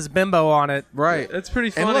T-shirt that says Bimbo on it. Right. That's pretty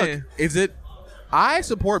And funny. look, is it? I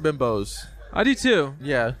support bimbos. I do too.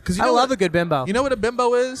 Yeah, because I love a good bimbo. You know what a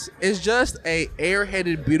bimbo is? It's just a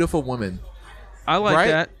airheaded, beautiful woman. I like Right?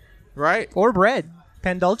 that. Right? Or bread,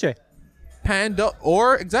 pan dulce.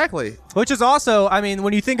 Or exactly. Which is also, I mean,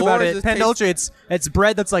 when you think Or about does it, it pan taste- dulce, it's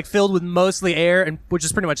bread that's like filled with mostly air, and which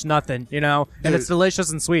is pretty much nothing, and Dude. it's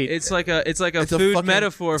delicious and sweet. It's like a It's a food fucking-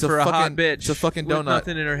 metaphor it's a for a hot fucking- bitch. it's a fucking with donut.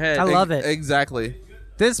 nothing in her head. I love it. Exactly.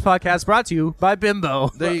 This podcast brought to you by Bimbo.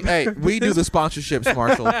 Hey, we do the sponsorships,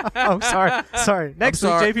 Marshall. Oh, sorry. Next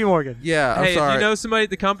sorry. week, JP Morgan. Yeah, I'm Hey, sorry. if you know somebody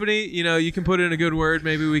at the company, you can put in a good word.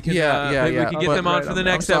 Maybe we can, Yeah, maybe we can get But- them on for the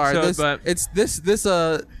next I'm sorry. episode.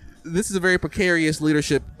 This is a very precarious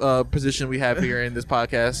leadership position we have here in this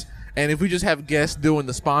podcast. And if we just have guests doing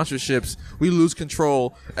the sponsorships, we lose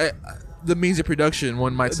control. The means of production,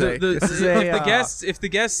 one might say. This is a, If the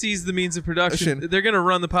guest sees the means of production, Production. they're gonna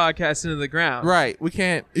run the podcast into the ground. Right. We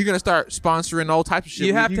can't. You're gonna start sponsoring all types of shit.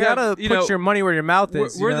 You have You to have, gotta you put know, your money where your mouth We're,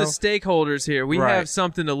 is. we're you know? the stakeholders here. We Right. have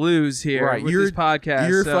something to lose here right. with You're this podcast.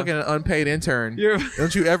 You're so- fucking an unpaid intern. You're-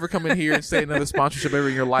 Don't you ever come in here and say another sponsorship ever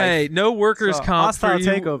in your life? Hey, no workers So, comp for hostile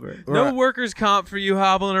you. takeover. No Right. workers comp for you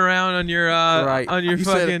hobbling around on your right. on your You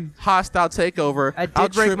fucking. said hostile takeover. I did I'll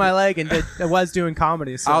break trip- my leg and I was doing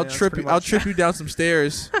comedy. So, I'll that's trip pretty you. I'll much- trip you down some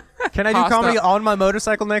stairs. Can I do hostile- comedy on my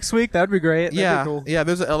motorcycle next week? That'd be great. That'd Yeah, be cool. yeah.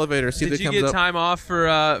 There's an elevator. See if Did it you comes get up. time off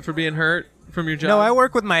for being hurt from your job? No, I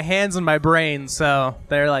work with my hands and my brain, so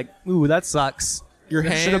they're like, "Ooh, that sucks." Your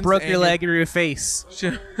Should hands have broke and your leg or your face.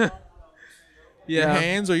 Your yeah.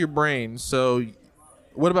 hands or your brain. So,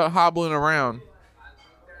 what about hobbling around?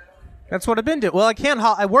 That's what I've been doing. Well, I can't.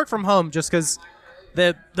 I work from home just because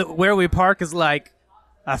the where we park is like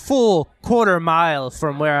a full quarter mile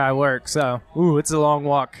from where I work. So, it's a long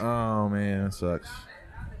walk. Oh man, that sucks.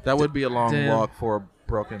 That would be a long Damn. walk for a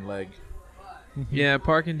broken leg. Yeah,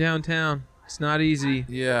 parking downtown. It's not easy.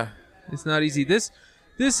 Yeah. It's not easy. This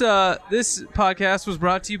podcast was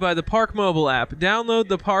brought to you by the Park Mobile app. Download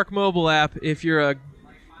the Park Mobile app if you're a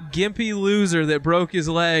gimpy loser that broke his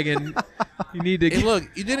leg and you need to And look,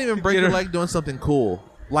 you didn't even break Get your her- leg doing something cool,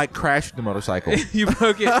 like crashing the motorcycle. you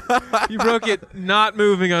broke it not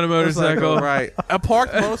moving on a motorcycle. Right. A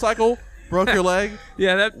parked motorcycle broke your leg.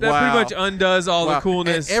 Yeah, that Wow. pretty much undoes all Wow. the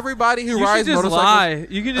coolness. And everybody who you rides should just motorcycles. lie.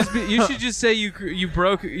 You can just you should just say you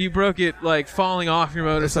broke it like falling off your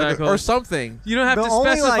motorcycle or something. You don't have The to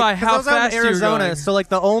only, specify like, 'cause I how was out fast in you were Arizona, going. so like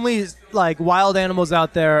the only like wild animals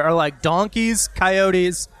out there are like donkeys,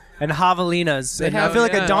 coyotes, and javelinas. And I have- feel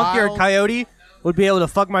like yeah. a donkey or a Wild- coyote would be able to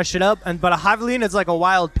fuck my shit up, but a javelina is like a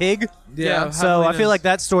wild pig. Yeah, So I feel javelinas. like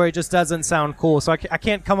that story just doesn't sound cool. So I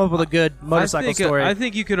can't come up with a good motorcycle story. I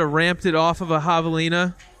think you could have ramped it off of a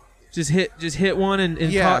javelina. Just hit one and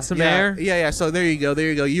caught some air. Yeah. So there you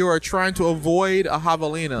go. You are trying to avoid a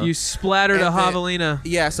javelina. You splattered a And then- javelina.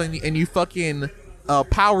 Yeah, so and you fucking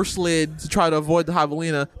power slid to try to avoid the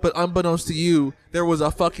javelina, but unbeknownst to you, there was a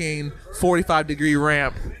fucking 45-degree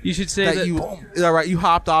ramp You should say that that. you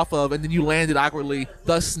hopped off of, and then you landed awkwardly,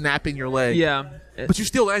 thus snapping your leg. Yeah. But you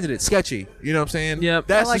still landed it. Sketchy. You know what I'm saying? Yep.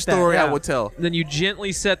 That's I like the story that, I yeah. would tell. Then you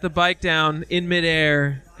gently set the bike down in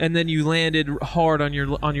midair, and then you landed hard on your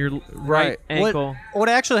right Right. ankle. What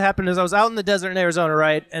actually happened is I was out in the desert in Arizona,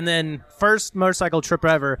 right? And then first motorcycle trip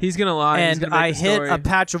ever. He's gonna lie. He's And gonna make I the hit story. a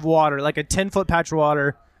patch of water, like a 10-foot patch of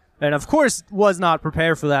water. And of course, was not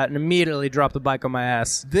prepared for that and immediately dropped the bike on my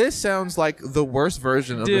ass. This sounds like the worst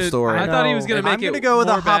version of the Dude, story. I thought he was know. gonna And make I'm it gonna go with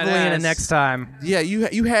a more javelina badass. next time. Yeah,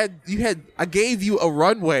 you had. I gave you a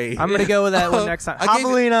runway. I'm gonna go with that one next time. I gave you-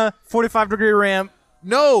 Javelina, 45-degree ramp,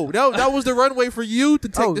 No, that was the runway for you to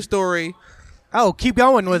take the story. Oh, keep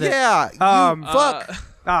going with it. Yeah. Fuck.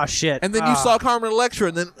 Oh shit. And then you saw Carmen Electra,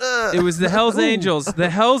 and then it was the Hell's Angels. The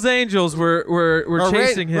Hell's Angels were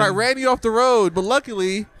chasing him. Right, ran you off the road, but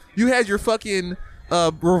luckily you had your fucking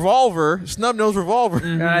revolver, snub nose revolver.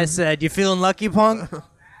 And I said, "You feeling lucky, punk?"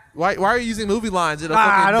 Why are you using movie lines in a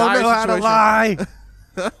fucking I don't dire know how situation?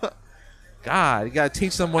 to lie. God, you gotta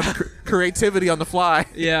teach someone creativity on the fly.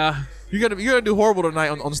 Yeah. You're gonna do horrible tonight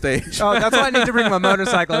on stage. Oh, that's why I need to bring my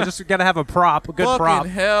motorcycle. I just gotta have a prop, a good fucking prop.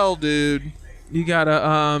 hell, dude. You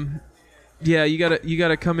gotta you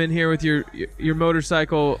gotta come in here with your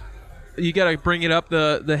motorcycle. You gotta bring it up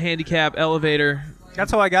the handicap elevator.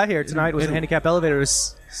 That's how I got here tonight. Was a handicap elevator. It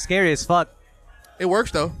was scary as fuck. It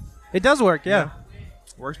works though. It does work, yeah.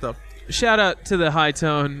 Works though. Shout out to the High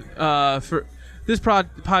Tone for this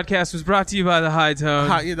podcast was brought to you by the High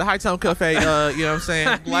Tone. The High Tone Cafe. You know what I'm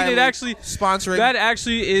saying? It actually sponsoring. That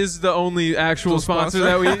actually is the only actual sponsor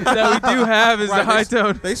that we do have is the High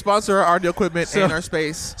Tone. They sponsor our audio equipment and our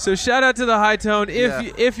space. So shout out to the High Tone.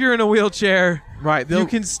 If you're in a wheelchair, right, you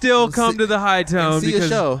can still come to the High Tone and see because a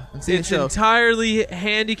show. It's entirely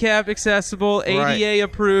handicap accessible, ADA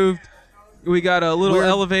approved. We got a little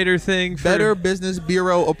elevator thing. Better Business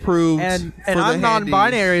Bureau approved. And I'm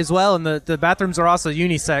non-binary as well, and the bathrooms are also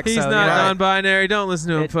unisex. He's not non-binary. Don't listen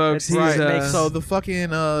to him, folks. He's so the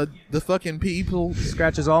fucking people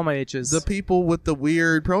scratches all my itches. The people with the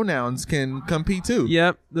weird pronouns can compete too.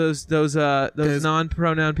 Yep, those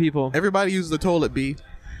non-pronoun people. Everybody uses the toilet. B.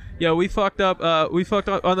 Yeah, we fucked up. We fucked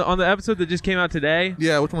up on the episode that just came out today.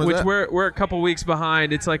 Yeah, which one was that? We're a couple weeks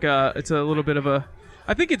behind. It's like it's a little bit of a.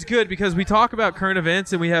 I think it's good because we talk about current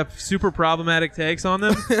events and we have super problematic takes on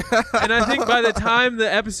them. And I think by the time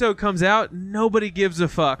the episode comes out, nobody gives a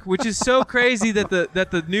fuck, which is so crazy that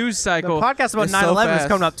the news cycle. The podcast about 9/11 is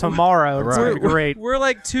coming up tomorrow. It's gonna be great. We're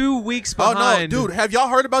like 2 weeks behind. Oh no, dude! Have y'all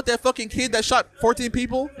heard about that fucking kid that shot 14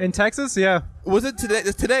 people in Texas? Yeah. Was it today?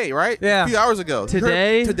 It's today, right? Yeah. A few hours ago.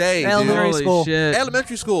 Today. Elementary school. Shit.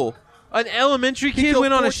 Elementary school. An elementary kid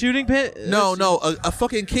went on a shooting pit. No, a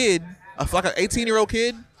fucking kid. Like an 18-year-old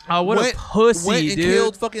kid. Oh, what a pussy, went and dude.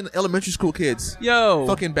 Killed fucking elementary school kids. Yo.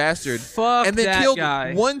 Fucking bastard. Fuck and then that killed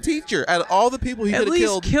guy. one teacher out of all the people he could have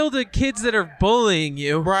killed. At least kill the kids that are bullying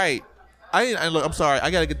you. Right. Look, I'm sorry.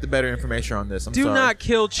 I got to get the better information on this. Do not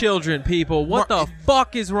kill children, people. What the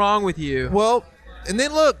fuck is wrong with you? Well, and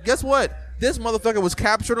then look, guess what? This motherfucker was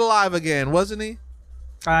captured alive again, wasn't he?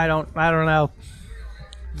 I don't know.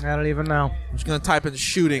 I don't even know. I'm just going to type in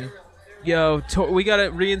shooting. Yo, we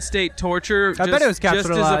gotta reinstate torture. I bet it was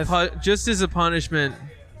captured alive. Just as a punishment.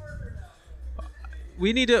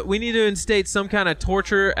 We need to instate some kind of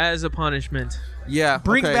torture as a punishment. Yeah.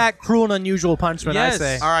 Bring back cruel and unusual punishment. Yes. I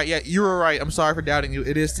say. All right. Yeah, you were right. I'm sorry for doubting you.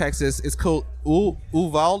 It is Texas. It's called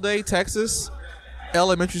Uvalde, Texas.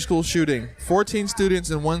 Elementary school shooting. 14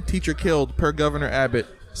 students and 1 teacher killed per Governor Abbott.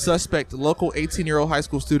 Suspect, local 18-year-old high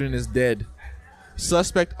school student, is dead.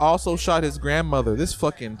 Suspect also shot his grandmother. This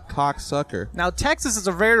fucking cocksucker. Now, Texas is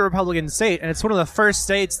a very Republican state, and it's one of the first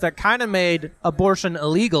states that kind of made abortion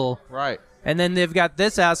illegal. Right. And then they've got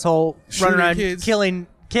this asshole running around killing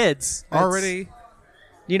kids. Already.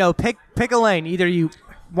 You know, pick a lane. Either you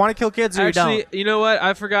want to kill kids or you don't. Actually, you know what?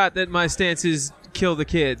 I forgot that my stance is kill the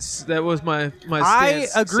kids. That was my stance. I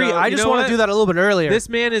agree. So, I just want to do that a little bit earlier. This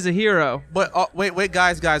man is a hero. But wait,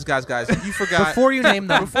 guys. You forgot. Before you name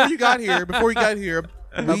them. Before you got here,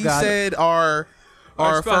 we said our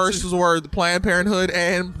first were the Planned Parenthood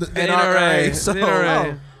and the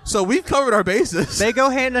NRA. So we've covered our bases. They go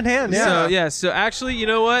hand in hand. Yeah. So actually, you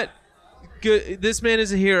know what? Good. This man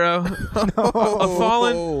is a hero.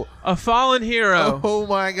 A fallen hero. Oh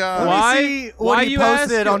my God! Why you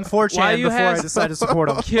posted on 4chan before I decided to support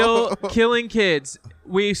him? Killing kids.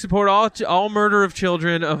 We support all murder of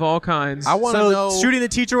children of all kinds. I want to know. Shooting the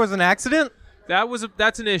teacher was an accident.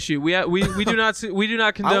 That's an issue. We do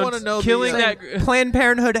not condone killing that. Planned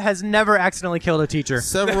Parenthood has never accidentally killed a teacher.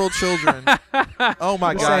 Several children. Oh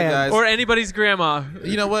my God, guys! Or anybody's grandma.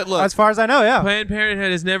 You know what? Look, as far as I know, yeah. Planned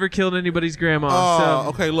Parenthood has never killed anybody's grandma. Oh,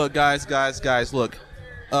 okay. Look, guys. Look,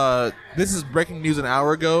 this is breaking news an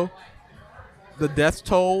hour ago. The death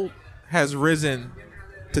toll has risen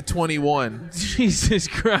to 21. Jesus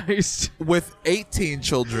Christ! With 18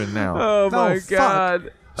 children now. Oh my God.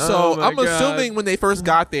 Fuck. So I'm assuming when they first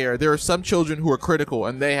got there are some children who are critical,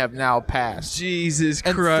 and they have now passed. Jesus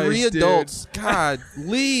and Christ, 3 adults. God,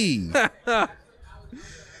 Lee.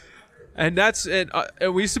 And that's and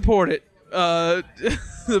we support it.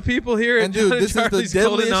 The people here and dude, this is the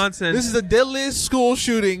deadliest. Nonsense. This is the deadliest school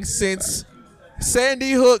shooting since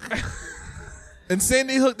Sandy Hook In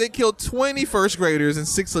Sandy Hook, they killed 20 first graders and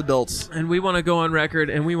 6 adults. And we want to go on record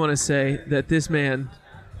and we want to say that this man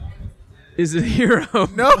is a hero.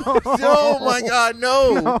 No, oh my God,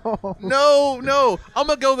 no. I'm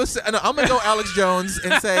gonna go Alex Jones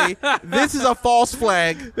and say this is a false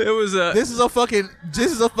flag. This is a fucking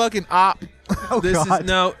op.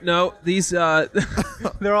 These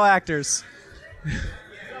They're all actors.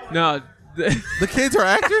 no. The kids are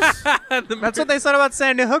actors. That's what they said about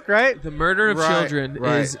Sandy Hook, right? The murder of children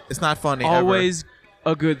is it's not funny. always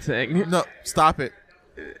a good thing. No, stop it.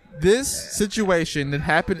 This situation that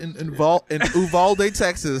happened in Uvalde,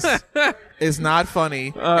 Texas, is not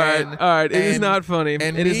funny. All right. It is not funny.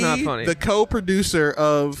 And it is not funny. The co-producer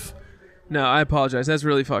of No, I apologize. That's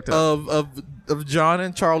really fucked up. of John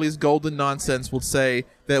and Charlie's Golden Nonsense will say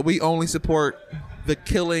that we only support the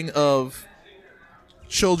killing of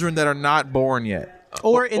children that are not born yet.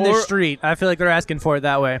 Or in the street. I feel like they're asking for it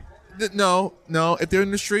that way. No. If they're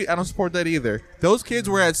in the street, I don't support that either. Those kids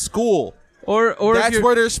were at school. Or that's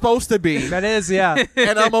where they're supposed to be. That is, yeah.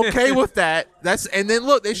 And I'm okay with that. And then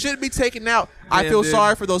look, they shouldn't be taken out. I feel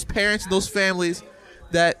sorry for those parents and those families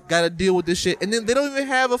that got to deal with this shit. And then they don't even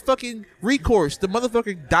have a fucking recourse. The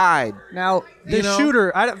motherfucker died. Now, the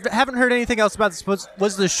shooter, I haven't heard anything else about this.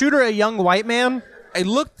 Was the shooter a young white man? He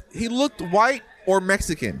looked white or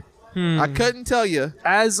Mexican. I couldn't tell you.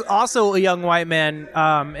 As also a young white man,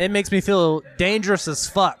 it makes me feel dangerous as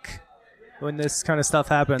fuck when this kind of stuff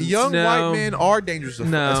happens. Young white men are dangerous as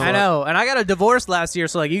fuck. I know. And I got a divorce last year,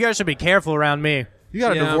 so like you guys should be careful around me. You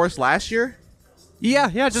got a divorce last year? Yeah.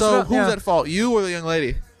 Just so who's at fault? You or the young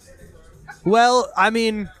lady? Well, I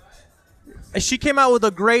mean, she came out with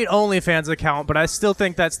a great OnlyFans account, but I still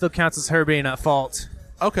think that still counts as her being at fault.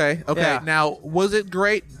 Okay. Yeah. Now, was it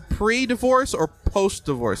great pre-divorce or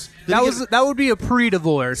post-divorce? That would be a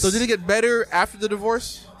pre-divorce. So did it get better after the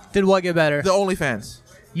divorce? Did what get better? The OnlyFans.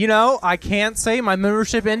 You know, I can't say. My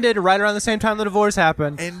membership ended right around the same time the divorce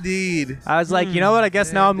happened. Indeed. I was like, you know what? I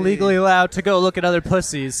guess now I'm legally allowed to go look at other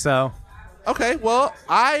pussies, so. Okay, well,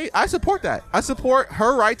 I support that. I support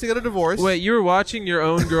her right to get a divorce. Wait, you were watching your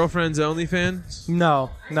own girlfriend's OnlyFans?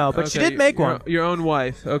 No, but she did make one. Your own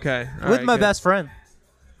wife, okay. With my best friend.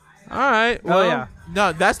 All right, well. Oh, yeah.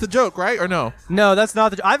 No, that's the joke, right? Or no? No, that's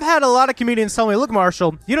not the I've had a lot of comedians tell me, look,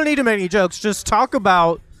 Marshall, you don't need to make any jokes. Just talk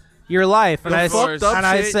about your life. And I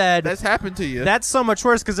said, that's happened to you. That's so much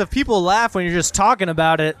worse because if people laugh when you're just talking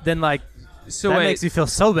about it, then like that makes you feel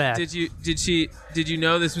so bad. Did you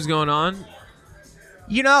know this was going on?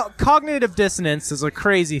 You know, cognitive dissonance is a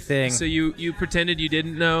crazy thing. So you pretended you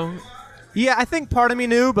didn't know? Yeah, I think part of me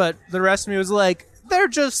knew, but the rest of me was like, they're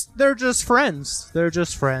just friends. They're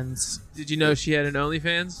just friends. Did you know she had an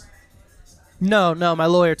OnlyFans? No, my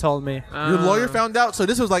lawyer told me. Your lawyer found out? So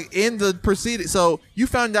this was like in the proceeding. So you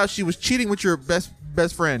found out she was cheating with your best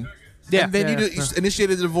friend. Yeah. And then you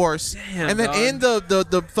initiated the divorce. Damn, and then dog. in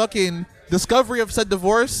the fucking discovery of said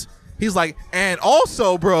divorce, he's like, and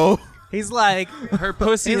also, bro. He's like, her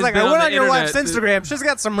pussy. He's like, I went on your wife's Instagram. She's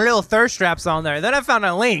got some real thirst traps on there. Then I found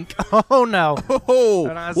a link. Oh no!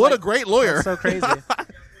 Oh, what a great lawyer! That's so crazy.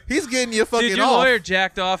 He's getting you fucking Dude, your off. lawyer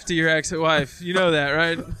jacked off to your ex-wife. You know that,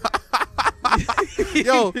 right?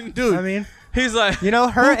 Yo, dude. I mean, he's like,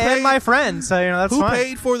 her and my friend. So that's who fine.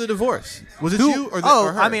 paid for the divorce? Was it you or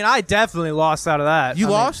or her? I mean, I definitely lost out of that. You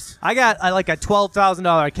lost? I got like a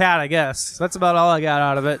 $12,000 cat, I guess. That's about all I got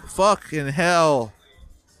out of it. Fucking hell.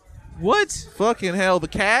 What? Fucking hell. The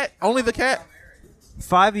cat? Only the cat?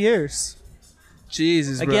 5 years.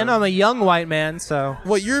 Jesus, Again, bro. I'm a young white man, so.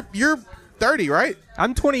 Well, you're 30, right?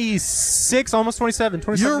 I'm 26, almost 27.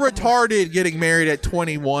 You're retarded getting married at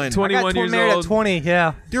 21. 21 years married old. at 20,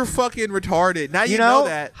 yeah. You're fucking retarded. Now you know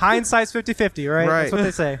that. Hindsight's 50-50, right? That's what they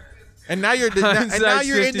say. And now you're in that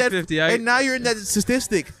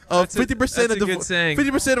statistic of 50% of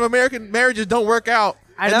 50% of American marriages don't work out.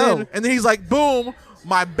 I know. And then he's like, boom,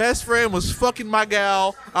 my best friend was fucking my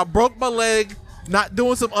gal. I broke my leg, not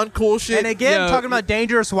doing some uncool shit. And again, talking about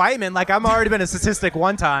dangerous white men, like I've already been a statistic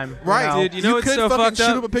one time. Right, dude. You know what's could so fucking fucked shoot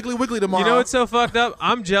up? up a Piggly Wiggly tomorrow. You know what's so fucked up?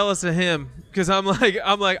 I'm jealous of him because I'm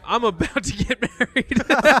about to get married.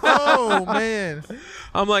 Oh man.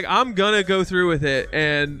 I'm like, I'm gonna go through with it,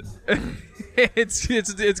 and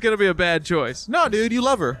it's gonna be a bad choice. No, dude, you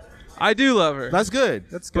love her. I do love her. That's good.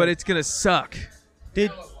 But it's gonna suck. Did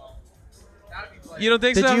You don't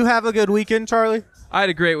think so? you have a good weekend, Charlie? I had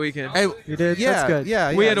a great weekend. Hey, You did? Yeah, That's good.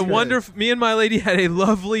 Yeah, We yeah, had a it's good. wonderful. Me and my lady had a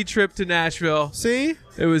lovely trip to Nashville. See,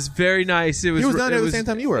 It was very nice. It was. he was down there it at the was- same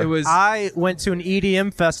time you were. It was. I went to an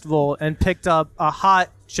EDM festival and picked up a hot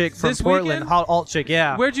chick from This Portland. weekend? Hot alt chick,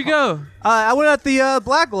 yeah. Where'd you go? I went at the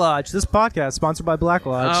Black Lodge. This podcast sponsored by Black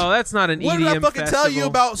Lodge. Oh, that's not an what EDM did I fucking festival. tell you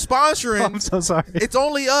about sponsoring? I'm so sorry. It's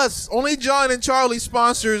only us. Only John and Charlie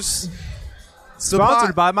sponsors.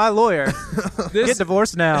 Sponsored by my lawyer. Get This,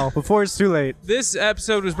 divorced now before it's too late. this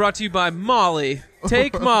episode was brought to you by Molly.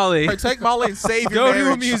 Take Molly. Right, take Molly and save your Go marriage.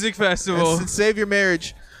 to a music festival. And save your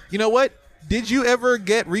marriage. You know what? Did you ever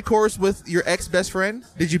get recourse with your ex-best friend?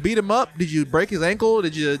 Did you beat him up? Did you break his ankle?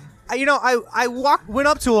 Did you... I went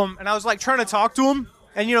up to him and I was like trying to talk to him,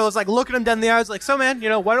 and I was like looking him down in the eyes, like, so man,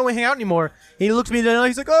 why don't we hang out anymore? He looked at me in the eye,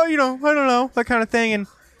 he's like, oh, I don't know, that kind of thing, and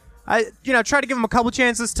I, tried to give him a couple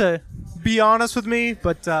chances to be honest with me,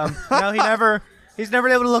 but he's never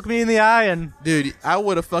able to look me in the eye, and Dude, I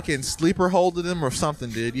would have fucking sleeper holded him or something,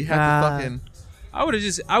 dude. You had to fucking... I wouldn't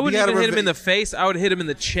gotta even hit him in the face. I would hit him in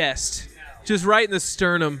the chest. Just right in the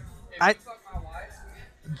sternum.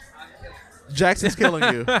 Jackson's killing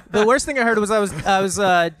you. the worst thing I heard was I was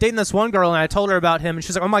dating this one girl, and I told her about him, and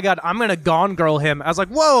she's like, oh my god, I'm gonna Gone Girl him. I was like,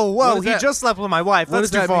 whoa, What is he that? just slept with my wife. What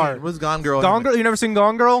That's does too that far. mean? What's Gone Girl? Gone Girl? You never seen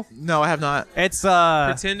Gone Girl? No, I have not. It's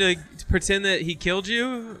Pretend that he killed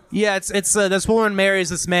you. yeah, it's this woman marries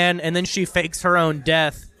this man, and then she fakes her own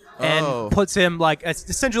death and puts him like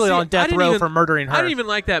essentially See, on I death didn't row even- for murdering her. I didn't even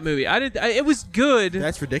like that movie. It was good.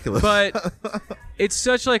 That's ridiculous. But it's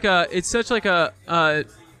such like a.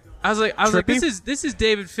 I was like, Trippy? this is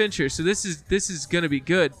David Fincher, so this is gonna be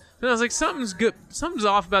good. And I was like, something's good. Something's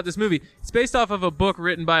off about this movie. It's based off of a book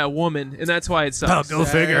written by a woman, and that's why it sucks. go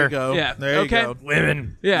There figure. you go. Yeah. There Okay. you go.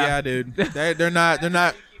 Women. Yeah. Dude. They're not.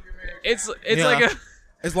 It's Yeah. like a.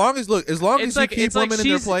 As long as you keep women in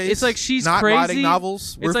their place, It's like she's not crazy. writing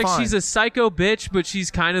novels. We're It's like fine. she's a psycho bitch, but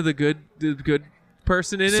she's kind of the good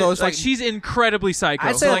person in it. So it's like- she's incredibly psycho.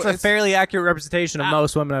 I'd say like, that's a fairly accurate representation of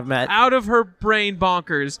most women I've met. out of her brain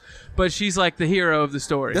bonkers, but she's like the hero of the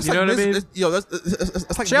story. That's you like know what I mean?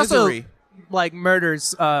 That's like She also Misery. like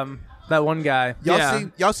murders that one guy.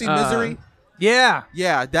 Y'all seen Misery? Yeah.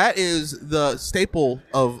 Yeah, that is the staple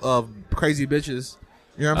of crazy bitches.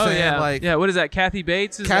 You know what I'm saying? yeah. Like What is that? Kathy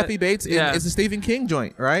Bates? Is Kathy that- Bates. Yeah. It's a Stephen King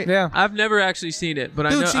joint, right? Yeah. I've never actually seen it, but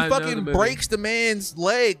Dude, I know. she I know the fucking movie. breaks the man's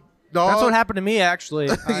leg, dog. That's what happened to me, actually.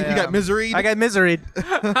 You got misery. I got miseried. The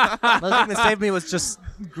thing that saved me was just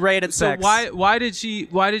great at So sex. why did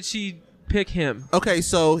she pick him? Okay,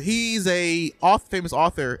 so he's a famous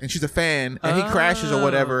author, and she's a fan, and he crashes or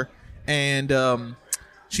whatever, and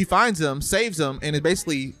she finds him, saves him, and is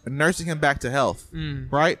basically nursing him back to health,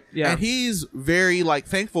 right? Yeah. And he's very like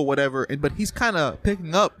thankful, whatever, but he's kind of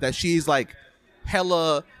picking up that she's like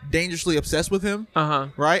hella dangerously obsessed with him,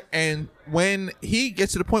 right? And when he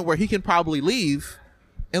gets to the point where he can probably leave.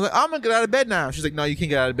 And like, I'm gonna get out of bed now. She's like, no, you can't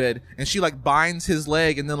get out of bed. And she like binds his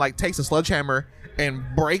leg and then like takes a sledgehammer and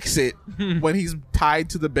breaks it when he's tied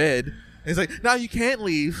to the bed. And he's like, no, you can't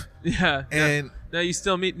leave. Yeah. And now you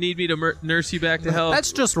still need me to nurse you back to health.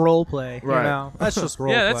 That's just role play. Right. You know? That's just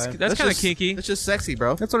role yeah, play. that's kind of just- kinky, That's just sexy,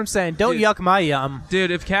 bro. That's what I'm saying. Don't Dude. yuck my yum.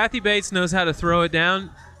 dude. If Kathy Bates knows how to throw it down,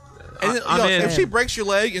 And then, I'm in. if she breaks your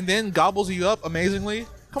leg and then gobbles you up amazingly,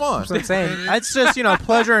 come on. That's what I'm saying. It's just,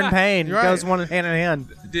 pleasure and pain. You're It goes right. one hand in hand.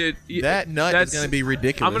 dude, That nut is that's- gonna be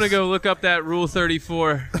ridiculous. I'm gonna go look up that Rule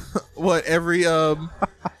 34. What everything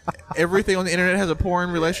on the internet has a porn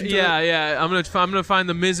relation to Yeah, it? yeah. I'm gonna find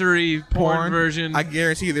the misery porn version. I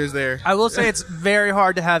guarantee there's there. I will say it's very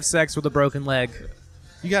hard to have sex with a broken leg.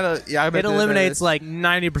 You gotta. Yeah, I bet It that eliminates is. like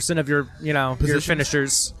 90% of your, your Positions?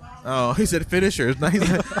 finishers. Oh, he said finishers. Nice.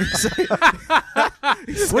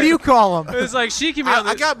 What do you call them? It's like she can be on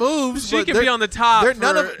the, I got moves. she but can they're- be on the top.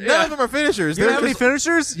 None of yeah. them are finishers. You They're have any just-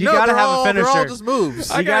 finishers? You no, gotta they're have all- a finisher. They're all just moves.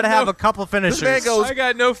 You gotta got have no- a couple finishers. man goes- I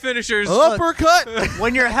got no finishers. Uppercut.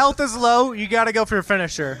 When your health is low, you gotta go for your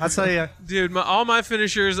finisher. I'll tell you. Dude, all my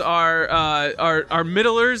finishers are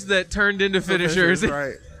middlers that turned into finishers.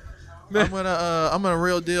 Right. I'm gonna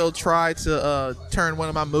real deal try to turn one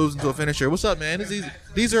of my moves into a finisher. What's up, man?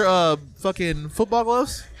 These are fucking football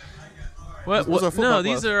gloves. What? Those are football No,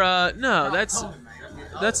 gloves. these are no.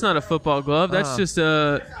 That's not a football glove. That's just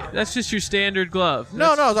your standard glove.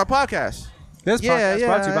 No, it's our podcast. This Yeah, podcast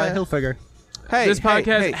brought to you by yeah. Hilfiger. Hey, This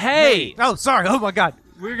podcast. hey, Oh, sorry. Oh my God.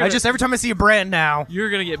 We're I gonna, just every time I see a brand now. you're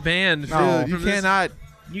gonna get banned. dude, you cannot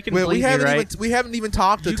You can we bleed me, haven't right? even we haven't even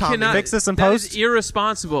talked to You Tommy. cannot Fix this in that post? is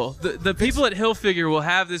irresponsible. The people at Hillfigure will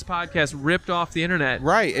have this podcast ripped off the internet.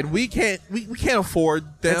 Right, and we can't afford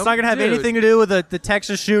them. It's not gonna have Dude. anything to do with the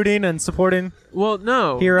Texas shooting and supporting Well,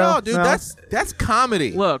 no. Hero. No, dude, that's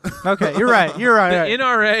comedy. Look, Okay, you're right. You're right. the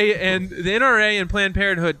NRA and Planned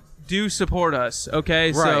Parenthood do support us.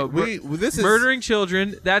 Okay, Right. so This is murdering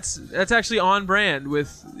children. That's actually on brand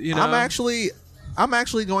with I'm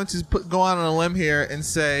actually going to go out on a limb here and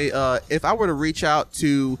say if I were to reach out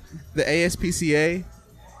to the ASPCA,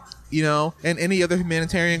 and any other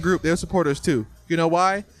humanitarian group, they'll support us too. You know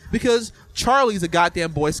why? Because Charlie's a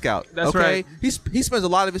goddamn Boy Scout. That's okay? right. He spends a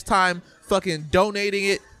lot of his time fucking donating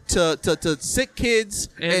it to sick kids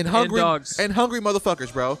and hungry dogs and hungry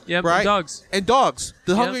motherfuckers, bro. Yep, right. and dogs.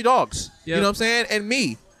 The Yep. hungry dogs. You Yep. know what I'm saying? And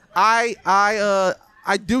me,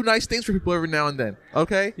 I do nice things for people every now and then.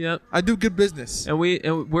 Okay. Yep. I do good business. And we're I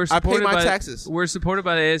pay supported my by taxes. We're supported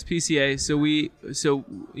by the ASPCA, so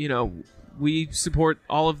we support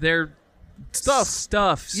all of their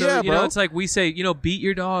stuff. So Yeah, bro. it's like we say, beat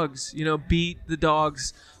your dogs, beat the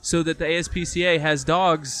dogs, so that the ASPCA has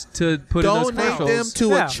dogs to put in those Donate commercials. them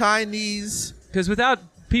to Yeah. a Chinese. Because without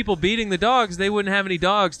people beating the dogs, they wouldn't have any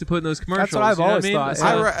dogs to put in those commercials. what I've you know always what I mean? thought,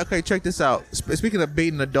 So- yeah. Okay, check this out. Speaking of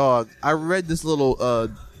beating a dog, I read this little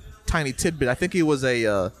tiny tidbit. I think it was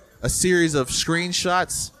a series of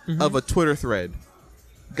screenshots of a Twitter thread.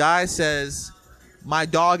 Guy says, "My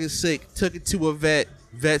dog is sick. Took it to a vet.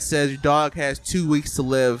 Vet says your dog has 2 weeks to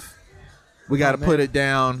live. We got to put it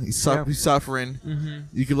down. He's suffering.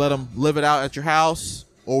 You can let him live it out at your house,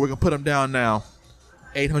 or we can put him down now.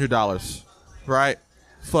 $800, right?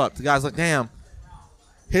 Fuck." The guy's like, "Damn."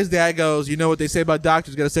 His dad goes, "You know what they say about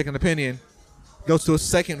doctors? Get a second opinion." Goes to a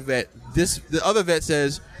second vet. The other vet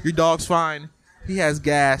says, "Your dog's fine. He has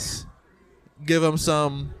gas. Give him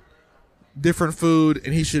some different food,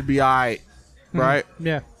 and he should be all right." Right?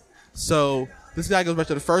 Yeah. So this guy goes back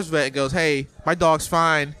to the first vet and goes, "Hey, my dog's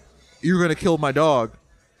fine. You're going to kill my dog."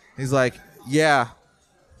 He's like, "Yeah."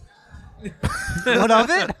 What of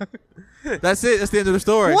it? That's it. That's the end of the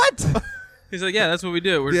story. What? He's like, yeah, that's what we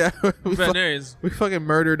do. We're we veterinarians. We fucking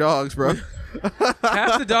murder dogs, bro.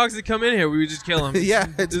 Half the dogs that come in here, we would just kill them. Yeah,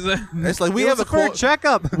 it's like we It have was a a fair quota.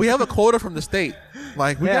 checkup. We have a quota from the state.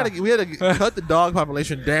 Like we Yeah. we had to cut the dog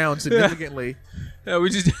population down significantly. Yeah, we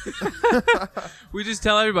just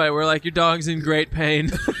tell everybody, we're like, your dog's in great pain.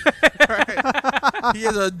 He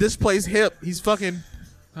has a displaced hip. He's fucking.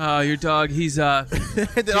 Your dog, he's And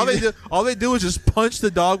then all they do is just punch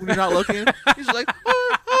the dog when you're not looking. He's like,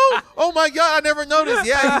 oh my god, I never noticed.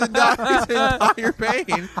 Yeah, he's in dire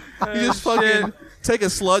pain. You just fucking take a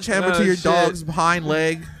sledgehammer to your shit. dog's hind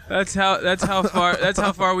leg. That's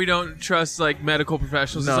how far we don't trust like medical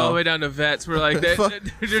professionals. It's No. all the way down to vets. We're like,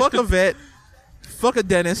 Fuck a vet. Fuck a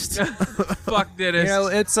dentist. fuck dentist.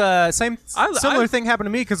 It's similar I- thing happened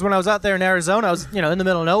to me because when I was out there in Arizona, I was in the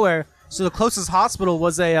middle of nowhere. So the closest hospital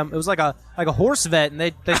was it was like a horse vet, and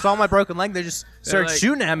they saw my broken leg. They just started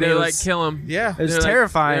shooting at me. They're It like, was- kill him. Yeah. It was They're like-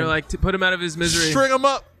 terrifying. They're like, to put him out of his misery. String him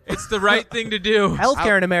up. It's the right thing to do.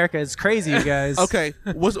 Healthcare in America is crazy, you guys. Okay,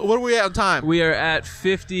 what are we at on time? We are at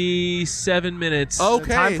 57 minutes.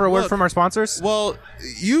 Okay. Time for a word look. from our sponsors. Well,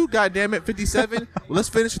 you goddamn it, 57. Let's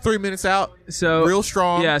finish 3 minutes out. So real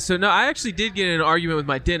strong. Yeah. So no, I actually did get in an argument with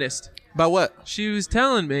my dentist. About what? She was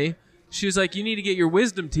telling me, she was like, you need to get your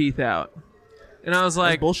wisdom teeth out. And I was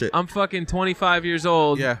like, bullshit. I'm fucking 25 years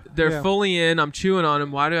old. Yeah. They're Yeah. fully in. I'm chewing on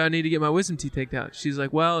them. Why do I need to get my wisdom teeth taken out? She's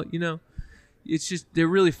like, well, it's just they're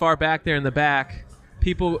really far back there in the back.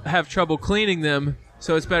 People have trouble cleaning them,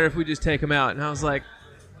 so it's better if we just take them out. And I was like,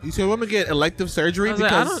 You say women get elective surgery I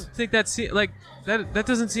don't think that's like that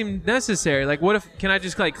doesn't seem necessary. Like, what if can I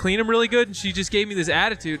just like clean them really good? And she just gave me this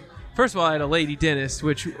attitude. First of all, I had a lady dentist,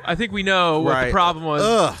 which I think we know what Right. the problem was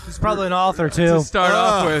Ugh. He's probably an author to too. start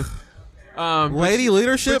off with. Lady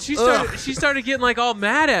leadership. But she started getting like all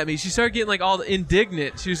mad at me. She started getting like all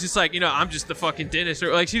indignant. She was just like, I'm just the fucking dentist.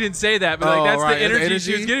 Or like she didn't say that, but like Oh, that's right. the energy, That's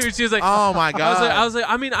the she was energy? getting. She was like, Oh my god. I was like,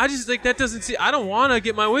 I mean, I just like that doesn't see. I don't want to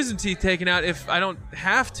get my wisdom teeth taken out if I don't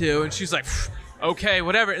have to. And she's like, okay,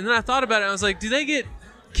 whatever. And then I thought about it. I was like, do they get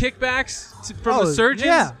kickbacks from the surgeons?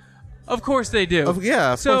 Yeah. Of course they do. Of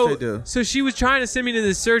course they do. So she was trying to send me to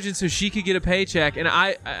this surgeon so she could get a paycheck, and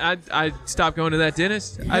I stopped going to that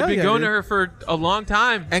dentist. I've been yeah, going dude. to her for a long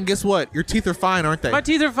time. And guess what? Your teeth are fine, aren't they? My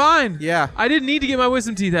teeth are fine. Yeah. I didn't need to get my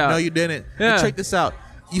wisdom teeth out. No, you didn't. Yeah. And check this out.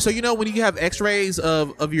 So when you have X-rays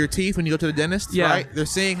of your teeth when you go to the dentist, Yeah. right? They're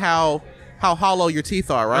seeing how hollow your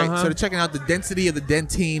teeth are, right? Uh-huh. So they're checking out the density of the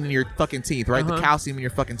dentine in your fucking teeth, right? The Uh-huh. calcium in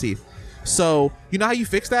your fucking teeth. So you know how you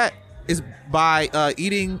fix that? is by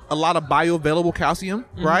eating a lot of bioavailable calcium,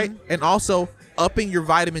 right? And also upping your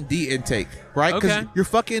vitamin D intake, right? Because your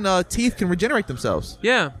fucking teeth can regenerate themselves.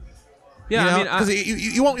 Yeah. Yeah, I mean, because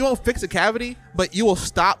you won't fix a cavity, but you will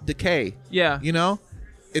stop decay. Yeah, you know.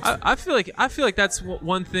 I feel like that's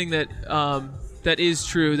one thing that that is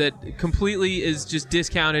true that completely is just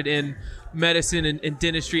discounted in medicine and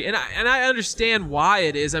dentistry, and I understand why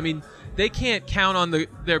it is. I mean, they can't count on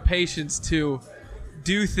their patients to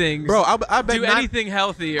do things, bro. I bet anything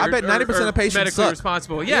healthy. I bet 90% of patients medically suck.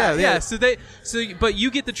 responsible. Yeah. But you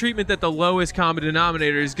get the treatment that the lowest common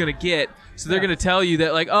denominator is going to get. So they're going to tell you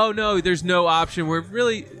that, like, oh no, there's no option. We're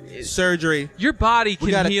really surgery. Your body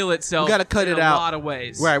can heal itself. We got to cut it out in a lot of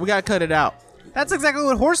ways. Right. We got to cut it out. That's exactly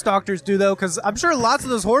what horse doctors do, though, because I'm sure lots of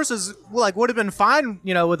those horses would have been fine,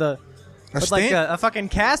 with a fucking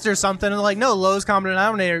cast or something, and like, no, lowest common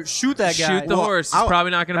denominator, shoot that guy. Shoot the horse. He's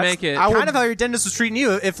probably not going to make it. Kind of how your dentist was treating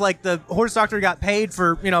you. If like the horse doctor got paid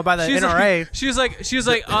for, by the NRA. She was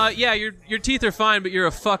like, yeah, your teeth are fine, but you're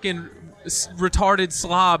a fucking retarded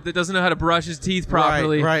slob that doesn't know how to brush his teeth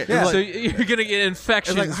properly. Right. Yeah. So you're gonna get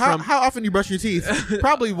infections. Like, how often do you brush your teeth?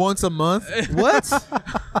 Probably once a month.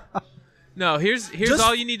 What? No, here's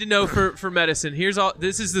all you need to know for medicine.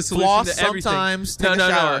 This is the solution Floss to everything. Sometimes. Take a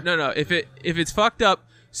shower. No. If it's fucked up,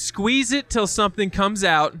 squeeze it till something comes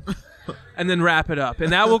out, and then wrap it up,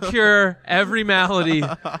 and that will cure every malady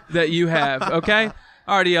that you have. Okay.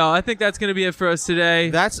 Alrighty, y'all. I think that's gonna be it for us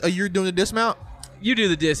today. You're doing the dismount. You do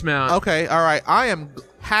the dismount. Okay, all right. I am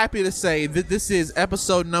happy to say that this is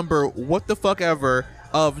episode number what the fuck ever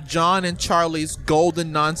of John and Charlie's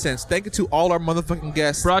Golden Nonsense. Thank you to all our motherfucking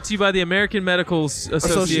guests. Brought to you by the American Medical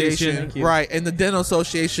Association. Right, and the Dental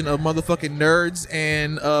Association of motherfucking nerds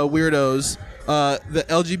and weirdos. The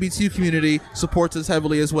LGBT community supports us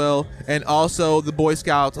heavily as well, and also the Boy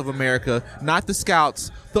Scouts of America. Not the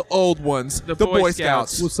Scouts, the old ones. The Boy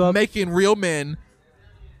Scouts. What's up? Making real men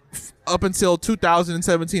up until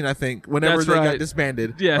 2017, I think, whenever they got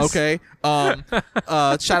disbanded. Yes. Okay.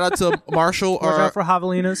 Shout out to Marshall. Watch out for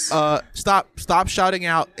javelinas. Stop shouting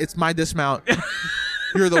out. It's my dismount.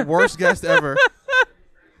 You're the worst guest ever.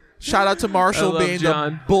 Shout out to Marshall being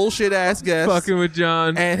John. The bullshit ass guest. Fucking with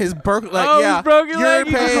John. And his his broken leg.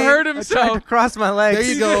 He hurt I tried himself. to cross my legs.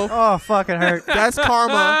 There you go. Oh, fucking hurt. That's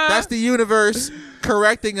karma. That's the universe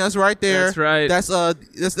correcting us right there. That's right. That's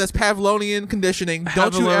Pavlovian conditioning.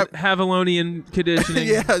 Don't you ever Havlonian conditioning.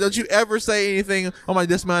 Yeah, don't you ever say anything on my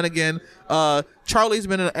dismount again. Charlie's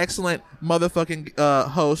been an excellent motherfucking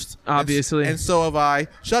host. Obviously. And so have I.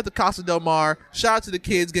 Shout out to Casa Del Mar. Shout out to the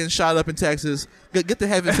kids getting shot up in Texas. Get to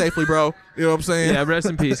heaven safely, bro. You know what I'm saying? Yeah, rest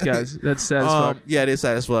in peace, guys. That's sad as fuck. Yeah, it is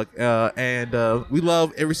sad as fuck. And we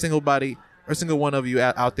love every single one of you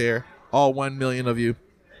out there. All 1 million of you.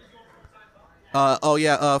 Find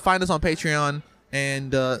us on Patreon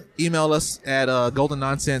and email us at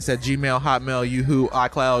goldennonsense@gmail, Hotmail, Yahoo,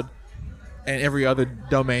 iCloud, and every other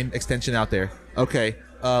domain extension out there. Okay.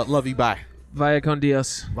 Love you. Bye. Vaya con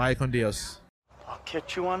Dios. Vaya con Dios. I'll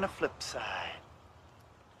catch you on the flip side.